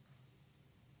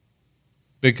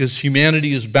 Because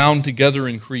humanity is bound together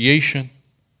in creation.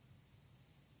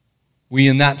 We,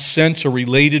 in that sense, are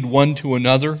related one to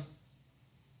another.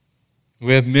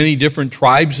 We have many different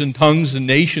tribes and tongues and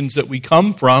nations that we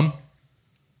come from.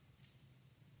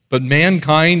 But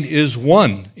mankind is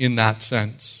one in that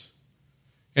sense.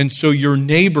 And so your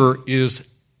neighbor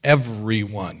is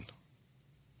everyone.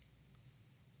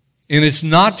 And it's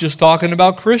not just talking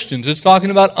about Christians. It's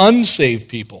talking about unsaved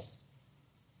people.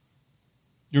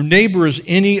 Your neighbor is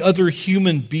any other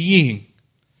human being.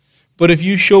 But if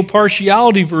you show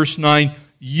partiality, verse 9,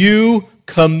 you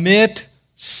commit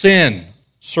sin.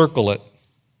 Circle it.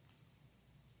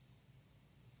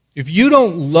 If you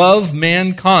don't love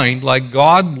mankind like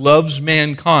God loves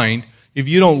mankind, if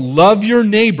you don't love your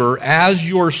neighbor as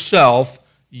yourself,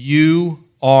 you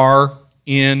are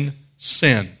in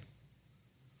sin.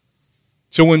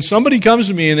 So when somebody comes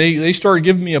to me and they start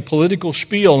giving me a political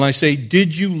spiel and I say,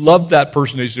 did you love that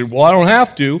person? They say, well, I don't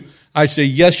have to. I say,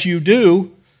 yes, you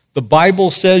do. The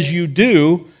Bible says you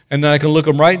do. And then I can look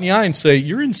them right in the eye and say,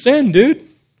 you're in sin, dude.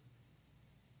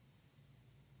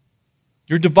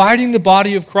 You're dividing the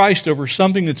body of Christ over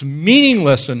something that's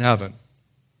meaningless in heaven.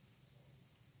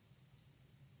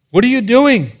 What are you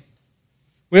doing?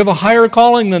 We have a higher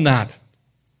calling than that.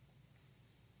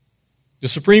 The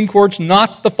Supreme Court's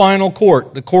not the final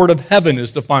court. The court of heaven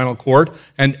is the final court,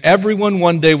 and everyone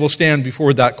one day will stand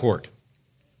before that court.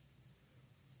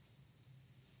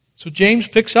 So James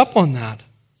picks up on that.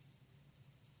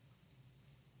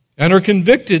 And are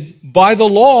convicted by the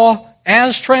law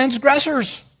as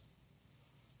transgressors.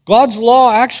 God's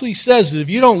law actually says that if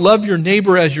you don't love your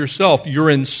neighbor as yourself, you're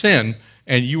in sin,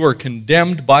 and you are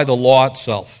condemned by the law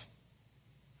itself.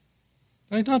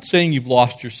 I'm not saying you've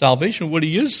lost your salvation. What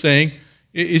he is saying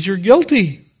is you're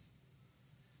guilty.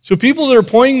 So people that are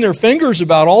pointing their fingers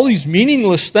about all these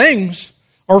meaningless things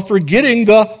are forgetting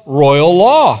the royal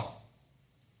law.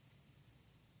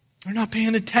 They're not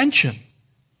paying attention.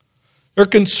 They're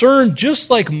concerned just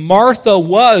like Martha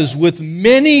was with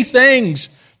many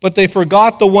things, but they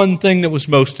forgot the one thing that was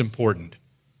most important.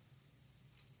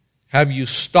 Have you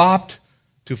stopped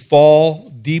to fall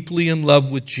deeply in love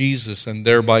with Jesus and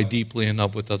thereby deeply in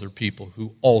love with other people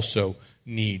who also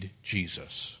need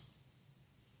Jesus?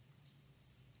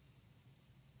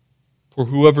 For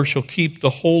whoever shall keep the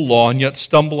whole law and yet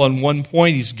stumble on one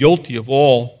point, he's guilty of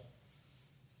all.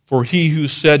 For he who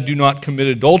said, do not commit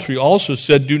adultery, also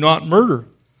said, do not murder.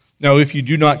 Now, if you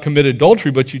do not commit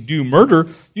adultery, but you do murder,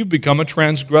 you've become a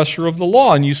transgressor of the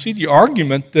law. And you see the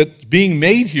argument that's being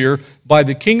made here by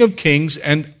the King of Kings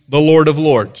and the Lord of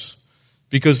Lords.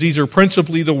 Because these are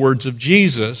principally the words of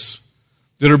Jesus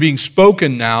that are being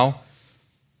spoken now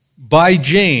by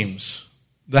James,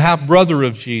 the half-brother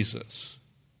of Jesus.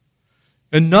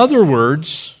 In other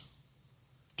words,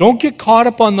 don't get caught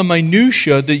up on the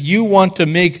minutia that you want to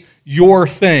make your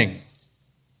thing.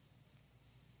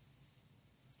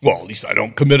 Well, at least I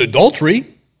don't commit adultery.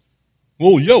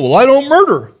 Well, I don't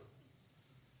murder.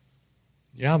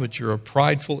 Yeah, but you're a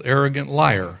prideful, arrogant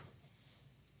liar.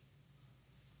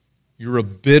 You're a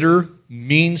bitter,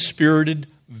 mean-spirited,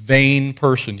 vain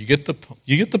person. You get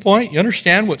the point? You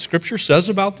understand what Scripture says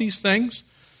about these things?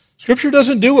 Scripture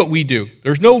doesn't do what we do.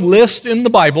 There's no list in the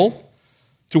Bible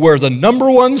to where the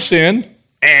number one sin,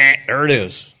 there it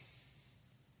is.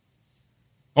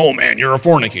 Oh man, you're a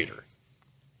fornicator.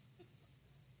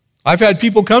 I've had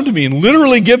people come to me and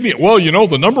literally give me,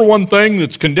 the number one thing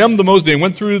that's condemned the most,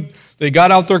 they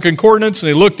got out their concordance and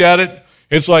they looked at it.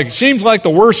 It seems like the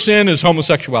worst sin is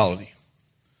homosexuality.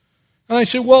 And I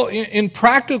said, well, in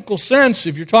practical sense,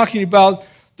 if you're talking about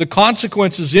the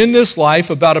consequences in this life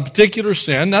about a particular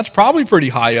sin, that's probably pretty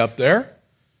high up there.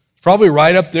 It's probably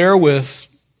right up there with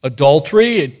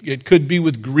adultery. It could be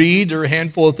with greed. There are a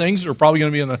handful of things that are probably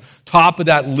going to be on the top of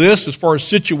that list as far as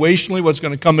situationally what's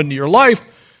going to come into your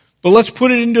life. But let's put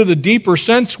it into the deeper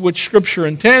sense which Scripture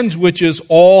intends, which is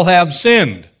all have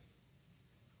sinned.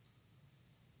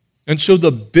 And so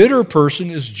the bitter person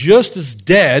is just as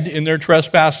dead in their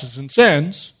trespasses and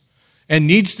sins and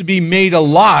needs to be made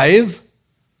alive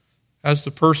as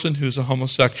the person who's a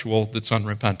homosexual that's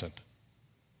unrepentant.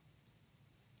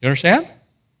 You understand?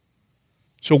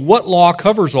 So what law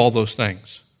covers all those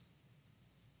things?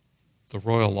 The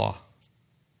royal law.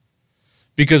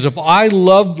 Because if I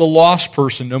love the lost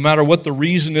person, no matter what the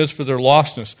reason is for their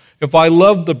lostness, if I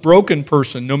love the broken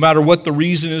person, no matter what the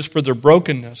reason is for their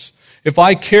brokenness, if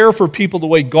I care for people the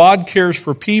way God cares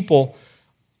for people,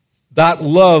 that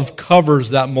love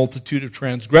covers that multitude of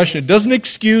transgression. It doesn't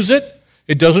excuse it.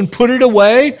 It doesn't put it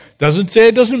away. Doesn't say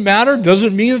it doesn't matter.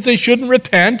 Doesn't mean that they shouldn't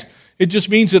repent. It just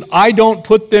means that I don't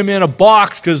put them in a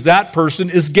box because that person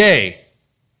is gay.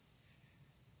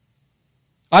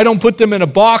 I don't put them in a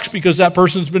box because that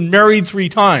person's been married 3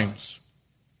 times.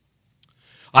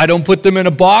 I don't put them in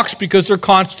a box because they're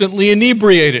constantly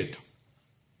inebriated.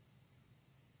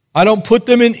 I don't put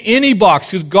them in any box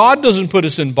because God doesn't put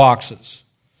us in boxes.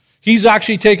 He's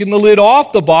actually taken the lid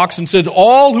off the box and said,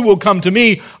 all who will come to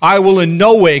me, I will in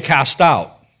no way cast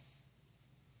out.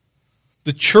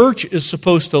 The church is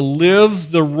supposed to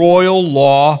live the royal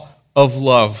law of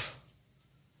love.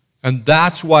 And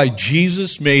that's why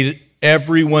Jesus made it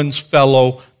everyone's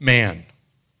fellow man.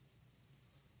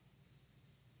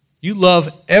 You love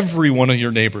every one of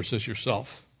your neighbors as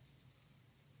yourself.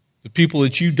 The people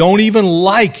that you don't even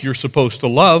like, you're supposed to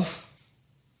love.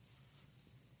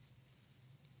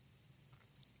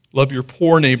 Love your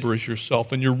poor neighbor as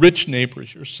yourself and your rich neighbor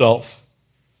as yourself.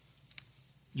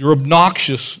 Your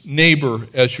obnoxious neighbor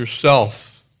as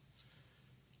yourself.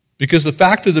 Because the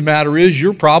fact of the matter is,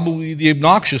 you're probably the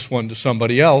obnoxious one to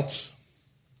somebody else.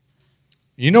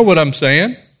 You know what I'm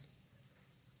saying?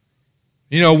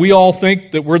 You know, we all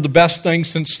think that we're the best thing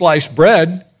since sliced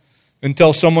bread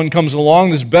until someone comes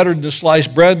along that's better than the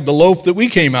sliced bread, the loaf that we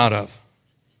came out of.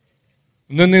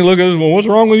 And then they look at us, well, what's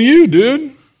wrong with you,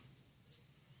 dude?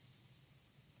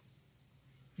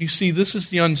 You see, this is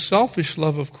the unselfish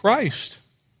love of Christ.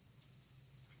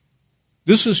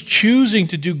 This is choosing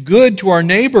to do good to our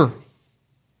neighbor.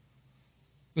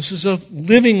 This is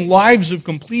living lives of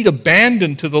complete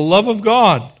abandon to the love of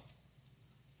God.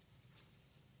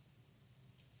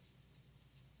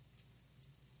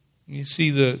 You see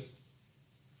the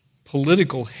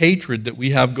political hatred that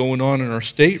we have going on in our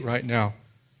state right now.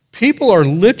 People are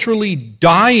literally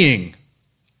dying.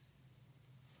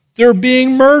 They're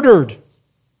being murdered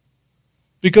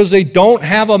because they don't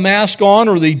have a mask on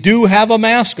or they do have a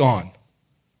mask on.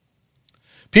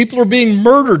 People are being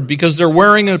murdered because they're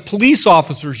wearing a police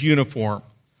officer's uniform.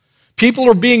 People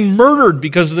are being murdered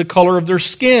because of the color of their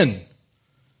skin.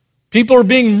 People are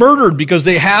being murdered because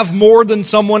they have more than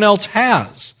someone else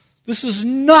has. This is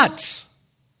nuts.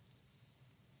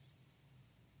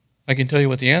 I can tell you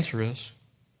what the answer is.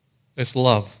 It's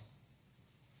love.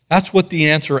 That's what the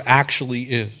answer actually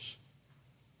is.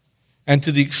 And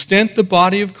to the extent the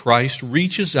body of Christ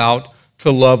reaches out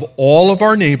to love all of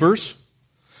our neighbors,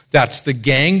 that's the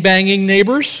gang-banging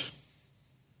neighbors.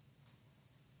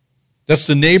 That's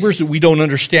the neighbors that we don't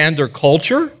understand their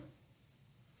culture.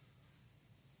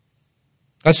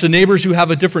 That's the neighbors who have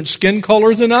a different skin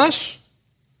color than us.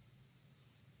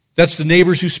 That's the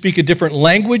neighbors who speak a different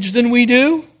language than we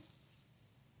do.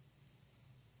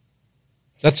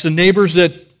 That's the neighbors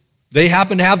that they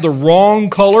happen to have the wrong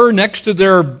color next to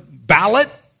their ballot.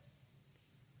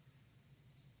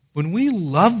 When we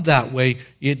love that way,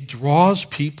 it draws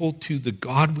people to the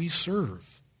God we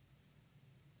serve.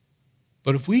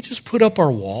 But if we just put up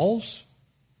our walls,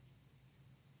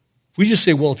 if we just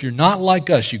say, well, if you're not like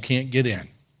us, you can't get in,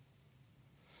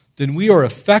 then we are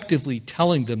effectively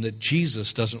telling them that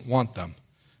Jesus doesn't want them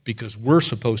because we're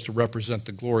supposed to represent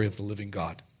the glory of the living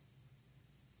God.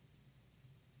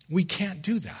 We can't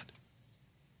do that.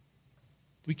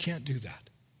 We can't do that.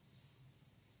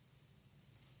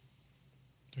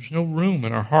 There's no room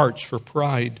in our hearts for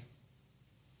pride.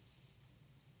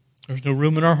 There's no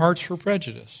room in our hearts for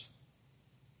prejudice.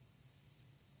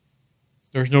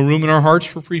 There's no room in our hearts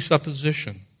for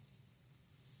presupposition,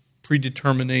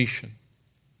 predetermination.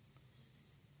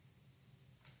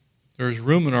 There is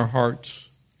room in our hearts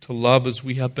to love as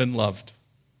we have been loved,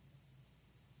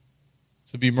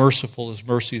 to be merciful as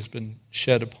mercy has been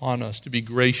shed upon us, to be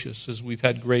gracious as we've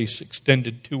had grace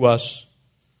extended to us.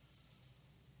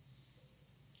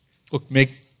 Look,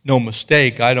 make no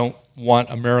mistake, I don't want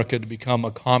America to become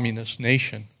a communist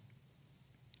nation.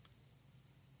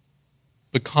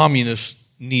 The communists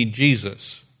need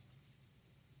Jesus.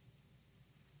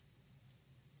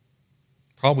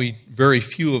 Probably very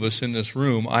few of us in this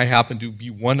room, I happen to be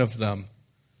one of them,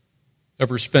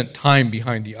 ever spent time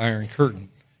behind the Iron Curtain.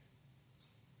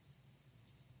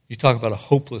 You talk about a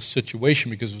hopeless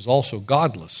situation because it was also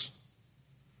godless.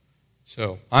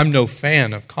 So I'm no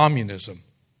fan of communism.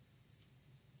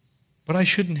 But I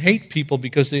shouldn't hate people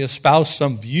because they espouse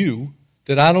some view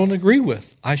that I don't agree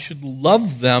with. I should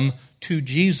love them to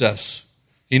Jesus.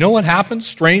 You know what happens,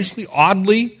 strangely,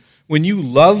 oddly? When you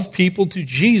love people to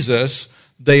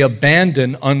Jesus, they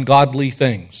abandon ungodly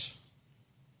things.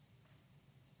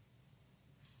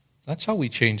 That's how we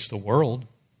change the world.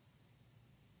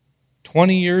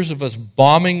 20 years of us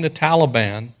bombing the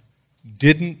Taliban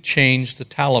didn't change the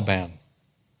Taliban.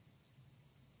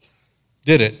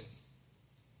 Did it?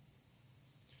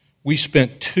 We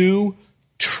spent $2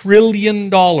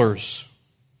 trillion.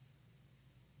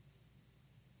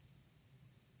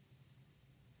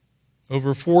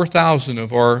 Over 4,000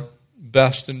 of our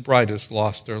best and brightest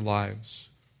lost their lives.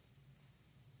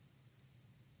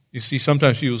 You see,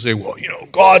 sometimes people say, well,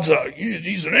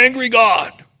 he's an angry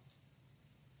God.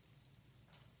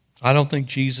 I don't think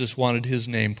Jesus wanted his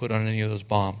name put on any of those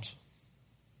bombs.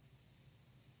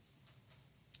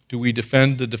 Do we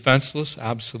defend the defenseless?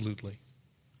 Absolutely.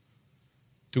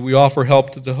 Do we offer help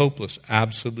to the hopeless?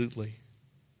 Absolutely.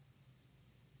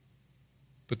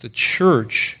 But the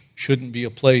church shouldn't be a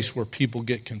place where people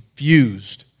get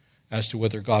confused as to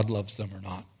whether God loves them or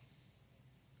not.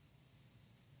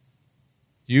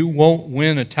 You won't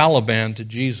win a Taliban to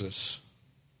Jesus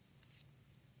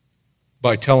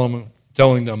by telling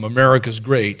them America's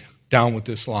great, down with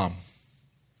Islam.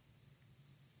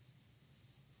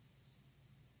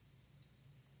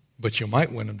 But you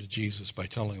might win them to Jesus by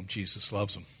telling them Jesus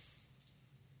loves them.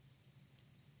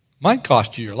 Might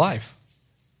cost you your life.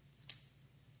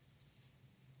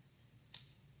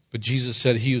 But Jesus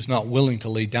said, he who is not willing to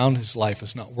lay down his life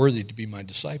is not worthy to be my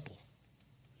disciple.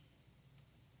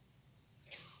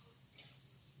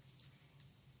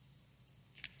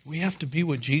 We have to be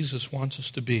what Jesus wants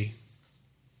us to be.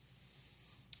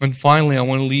 And finally, I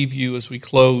want to leave you as we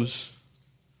close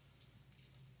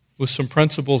with some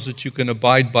principles that you can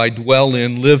abide by, dwell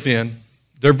in, live in.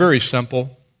 They're very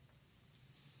simple.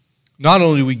 Not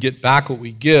only do we get back what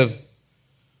we give,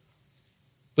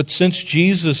 but since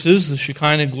Jesus is the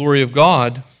Shekinah glory of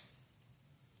God,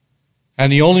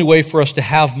 and the only way for us to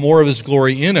have more of his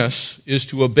glory in us is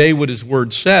to obey what his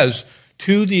word says,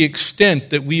 to the extent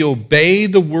that we obey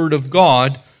the word of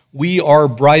God, we are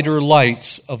brighter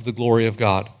lights of the glory of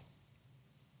God.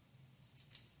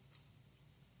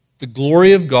 The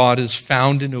glory of God is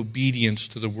found in obedience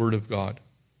to the word of God.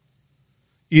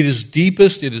 It is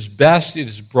deepest, it is best, it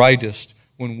is brightest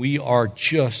when we are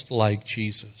just like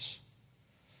Jesus.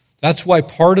 That's why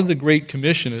part of the Great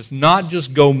Commission is not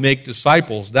just go make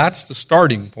disciples. That's the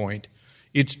starting point.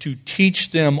 It's to teach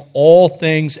them all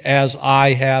things as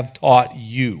I have taught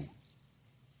you.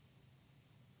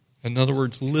 In other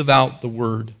words, live out the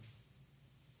word.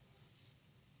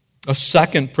 A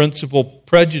second principle,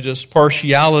 prejudice,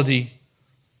 partiality,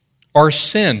 are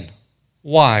sin.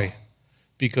 Why?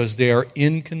 Because they are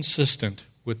inconsistent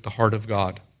with the heart of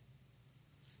God.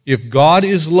 If God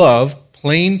is love,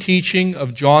 plain teaching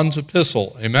of John's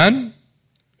epistle, amen?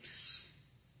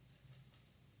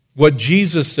 What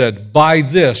Jesus said, by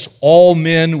this all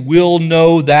men will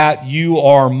know that you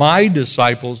are my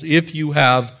disciples if you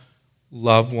have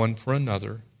love one for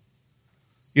another.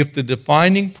 If the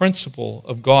defining principle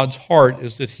of God's heart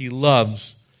is that he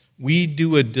loves, we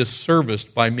do a disservice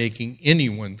by making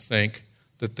anyone think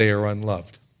that they are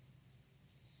unloved,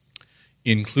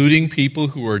 including people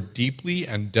who are deeply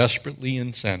and desperately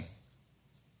in sin.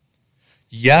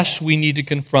 Yes, we need to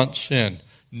confront sin.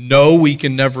 No, we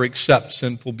can never accept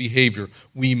sinful behavior.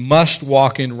 We must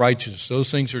walk in righteousness.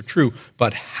 Those things are true.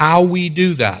 But how we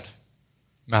do that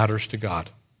matters to God.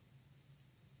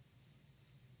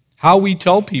 How we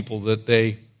tell people that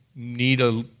they need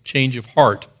a change of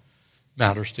heart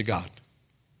matters to God.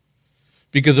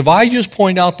 Because if I just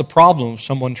point out the problem of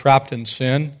someone trapped in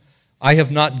sin, I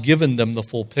have not given them the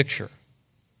full picture.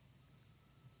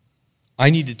 I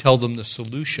need to tell them the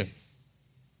solution.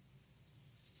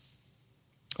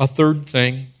 A third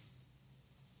thing,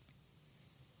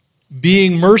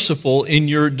 being merciful in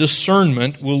your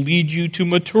discernment will lead you to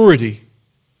maturity.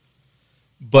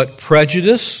 But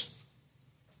prejudice,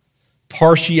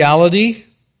 partiality,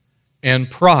 and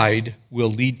pride will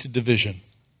lead to division.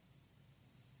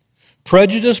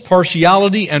 Prejudice,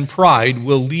 partiality, and pride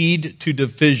will lead to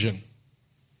division.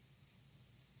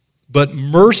 But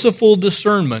merciful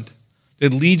discernment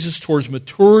that leads us towards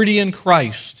maturity in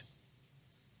Christ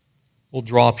will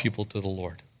draw people to the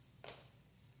Lord.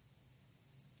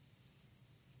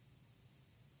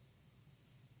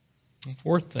 And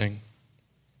fourth thing,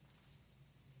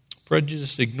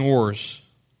 prejudice ignores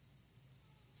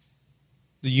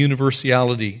the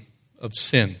universality of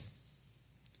sin.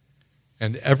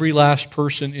 And every last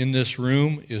person in this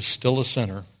room is still a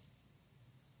sinner.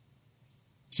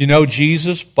 You know,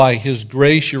 Jesus, by his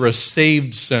grace, you're a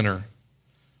saved sinner,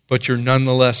 but you're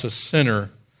nonetheless a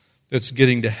sinner that's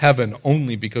getting to heaven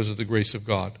only because of the grace of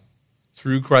God,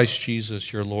 through Christ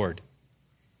Jesus, your Lord.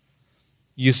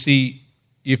 You see,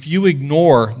 if you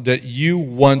ignore that you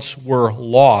once were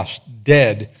lost,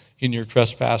 dead in your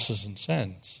trespasses and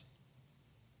sins,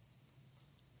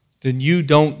 then you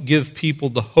don't give people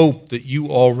the hope that you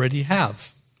already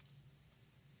have.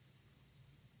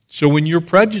 So when you're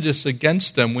prejudiced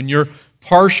against them, when you're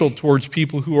partial towards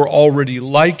people who are already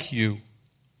like you,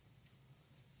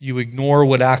 you ignore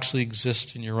what actually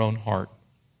exists in your own heart,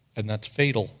 and that's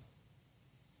fatal.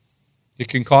 It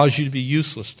can cause you to be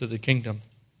useless to the kingdom.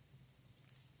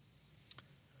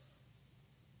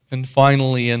 And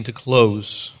finally, and to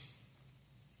close,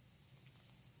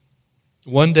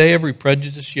 one day every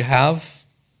prejudice you have,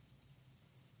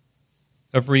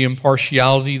 every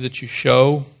impartiality that you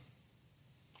show,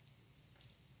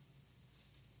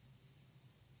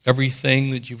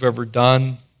 everything that you've ever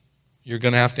done, you're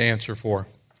going to have to answer for.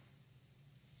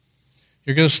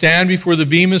 You're going to stand before the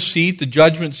bema seat, the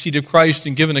judgment seat of Christ,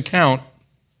 and give an account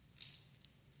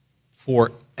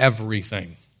for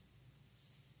everything.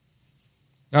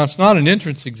 Now, it's not an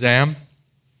entrance exam,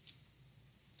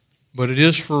 but it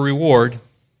is for reward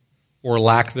or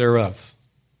lack thereof.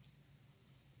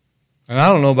 And I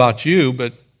don't know about you,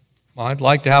 but I'd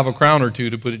like to have a crown or two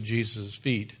to put at Jesus'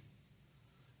 feet.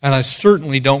 And I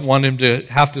certainly don't want him to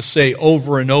have to say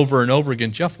over and over and over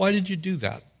again, Jeff, why did you do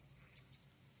that?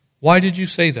 Why did you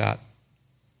say that?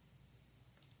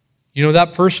 You know,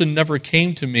 that person never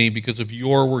came to me because of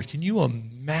your word. Can you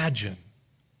imagine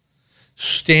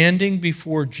standing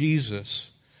before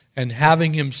Jesus and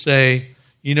having him say,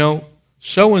 you know,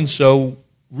 so-and-so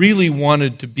really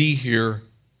wanted to be here,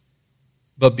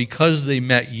 but because they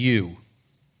met you,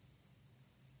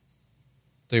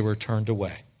 they were turned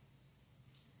away.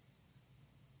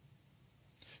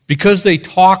 Because they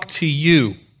talked to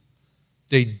you,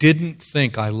 they didn't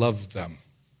think I loved them.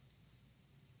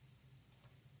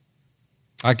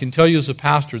 I can tell you as a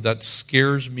pastor, that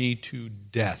scares me to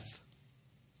death.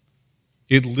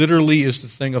 It literally is the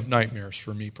thing of nightmares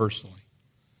for me personally.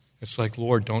 It's like,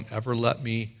 Lord, don't ever let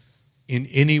me in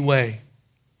any way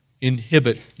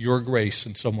inhibit your grace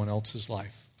in someone else's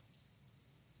life.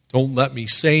 Don't let me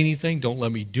say anything. Don't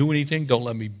let me do anything. Don't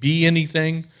let me be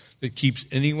anything that keeps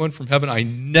anyone from heaven. I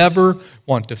never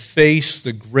want to face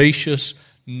the gracious,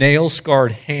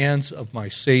 nail-scarred hands of my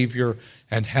Savior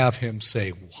and have him say,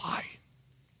 why?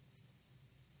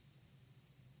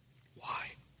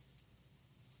 Why?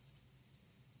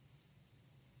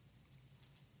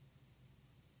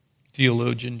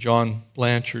 Theologian John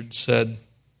Blanchard said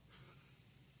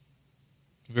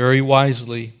very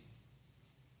wisely,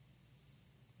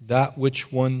 that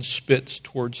which one spits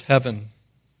towards heaven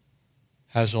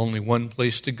has only one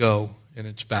place to go, and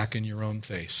it's back in your own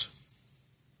face.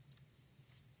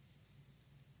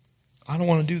 I don't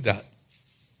want to do that.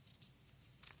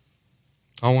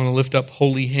 I want to lift up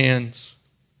holy hands.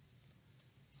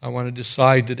 I want to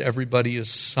decide that everybody is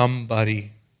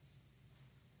somebody.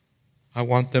 I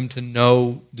want them to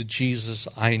know the Jesus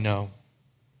I know.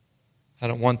 I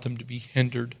don't want them to be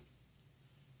hindered.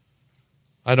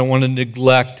 I don't want to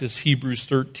neglect, as Hebrews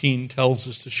 13 tells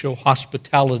us, to show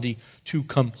hospitality to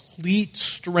complete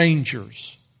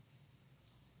strangers,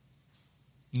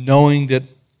 knowing that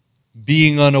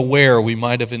being unaware we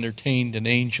might have entertained an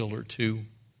angel or two.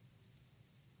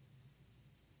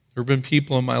 There have been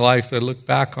people in my life that I look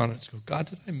back on it and go, God,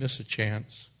 did I miss a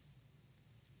chance?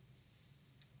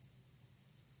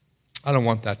 I don't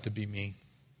want that to be me.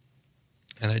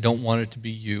 And I don't want it to be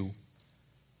you.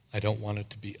 I don't want it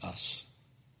to be us.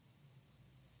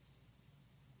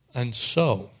 And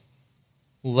so,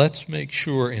 let's make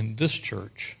sure in this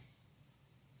church,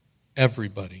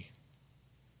 everybody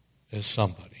is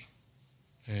somebody.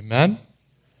 Amen?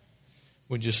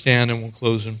 Would you stand and we'll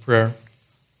close in prayer?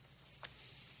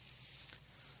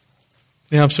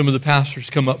 We have some of the pastors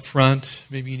come up front.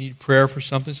 Maybe you need prayer for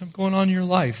something going on in your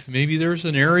life. Maybe there's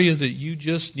an area that you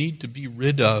just need to be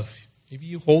rid of. Maybe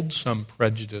you hold some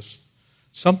prejudice.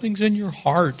 Something's in your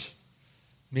heart.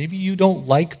 Maybe you don't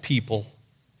like people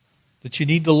that you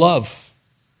need to love.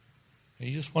 And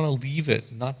you just want to leave it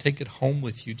and not take it home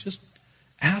with you. Just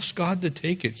ask God to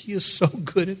take it. He is so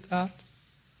good at that.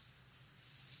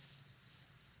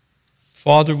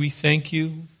 Father, we thank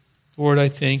you. Lord, I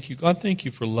thank you. God, thank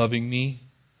you for loving me.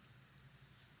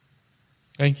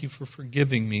 Thank you for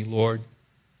forgiving me, Lord.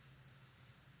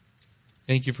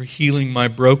 Thank you for healing my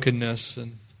brokenness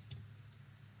and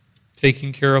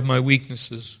taking care of my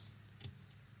weaknesses.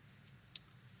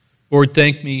 Lord,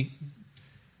 thank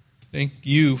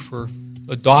you for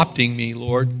adopting me,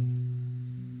 Lord.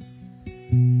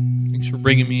 Thanks for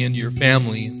bringing me into your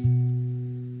family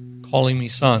and calling me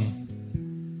son.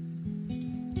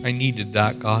 I needed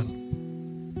that, God.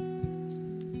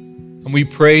 And we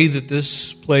pray that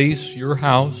this place, your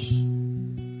house,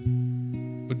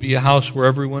 would be a house where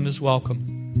everyone is welcome.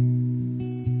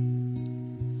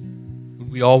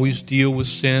 Would we always deal with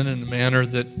sin in a manner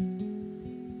that,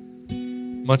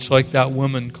 much like that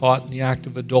woman caught in the act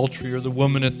of adultery or the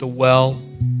woman at the well,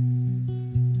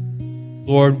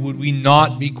 Lord, would we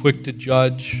not be quick to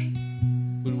judge?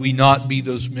 Would we not be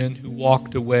those men who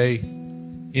walked away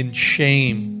in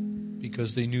shame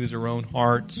because they knew their own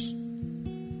hearts?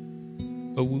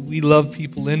 But would we love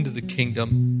people into the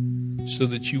kingdom so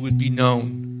that you would be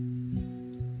known?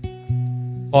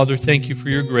 Father, thank you for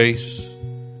your grace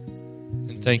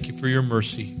and thank you for your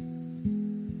mercy.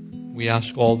 We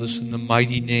ask all this in the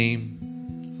mighty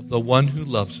name of the one who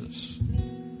loves us,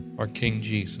 our King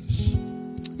Jesus.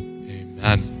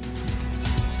 Amen.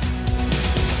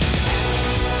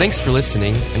 Thanks for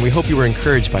listening, and we hope you were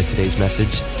encouraged by today's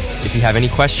message. If you have any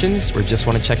questions or just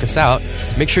want to check us out,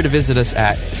 make sure to visit us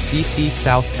at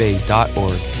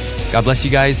ccsouthbay.org. God bless you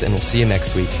guys, and we'll see you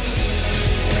next week.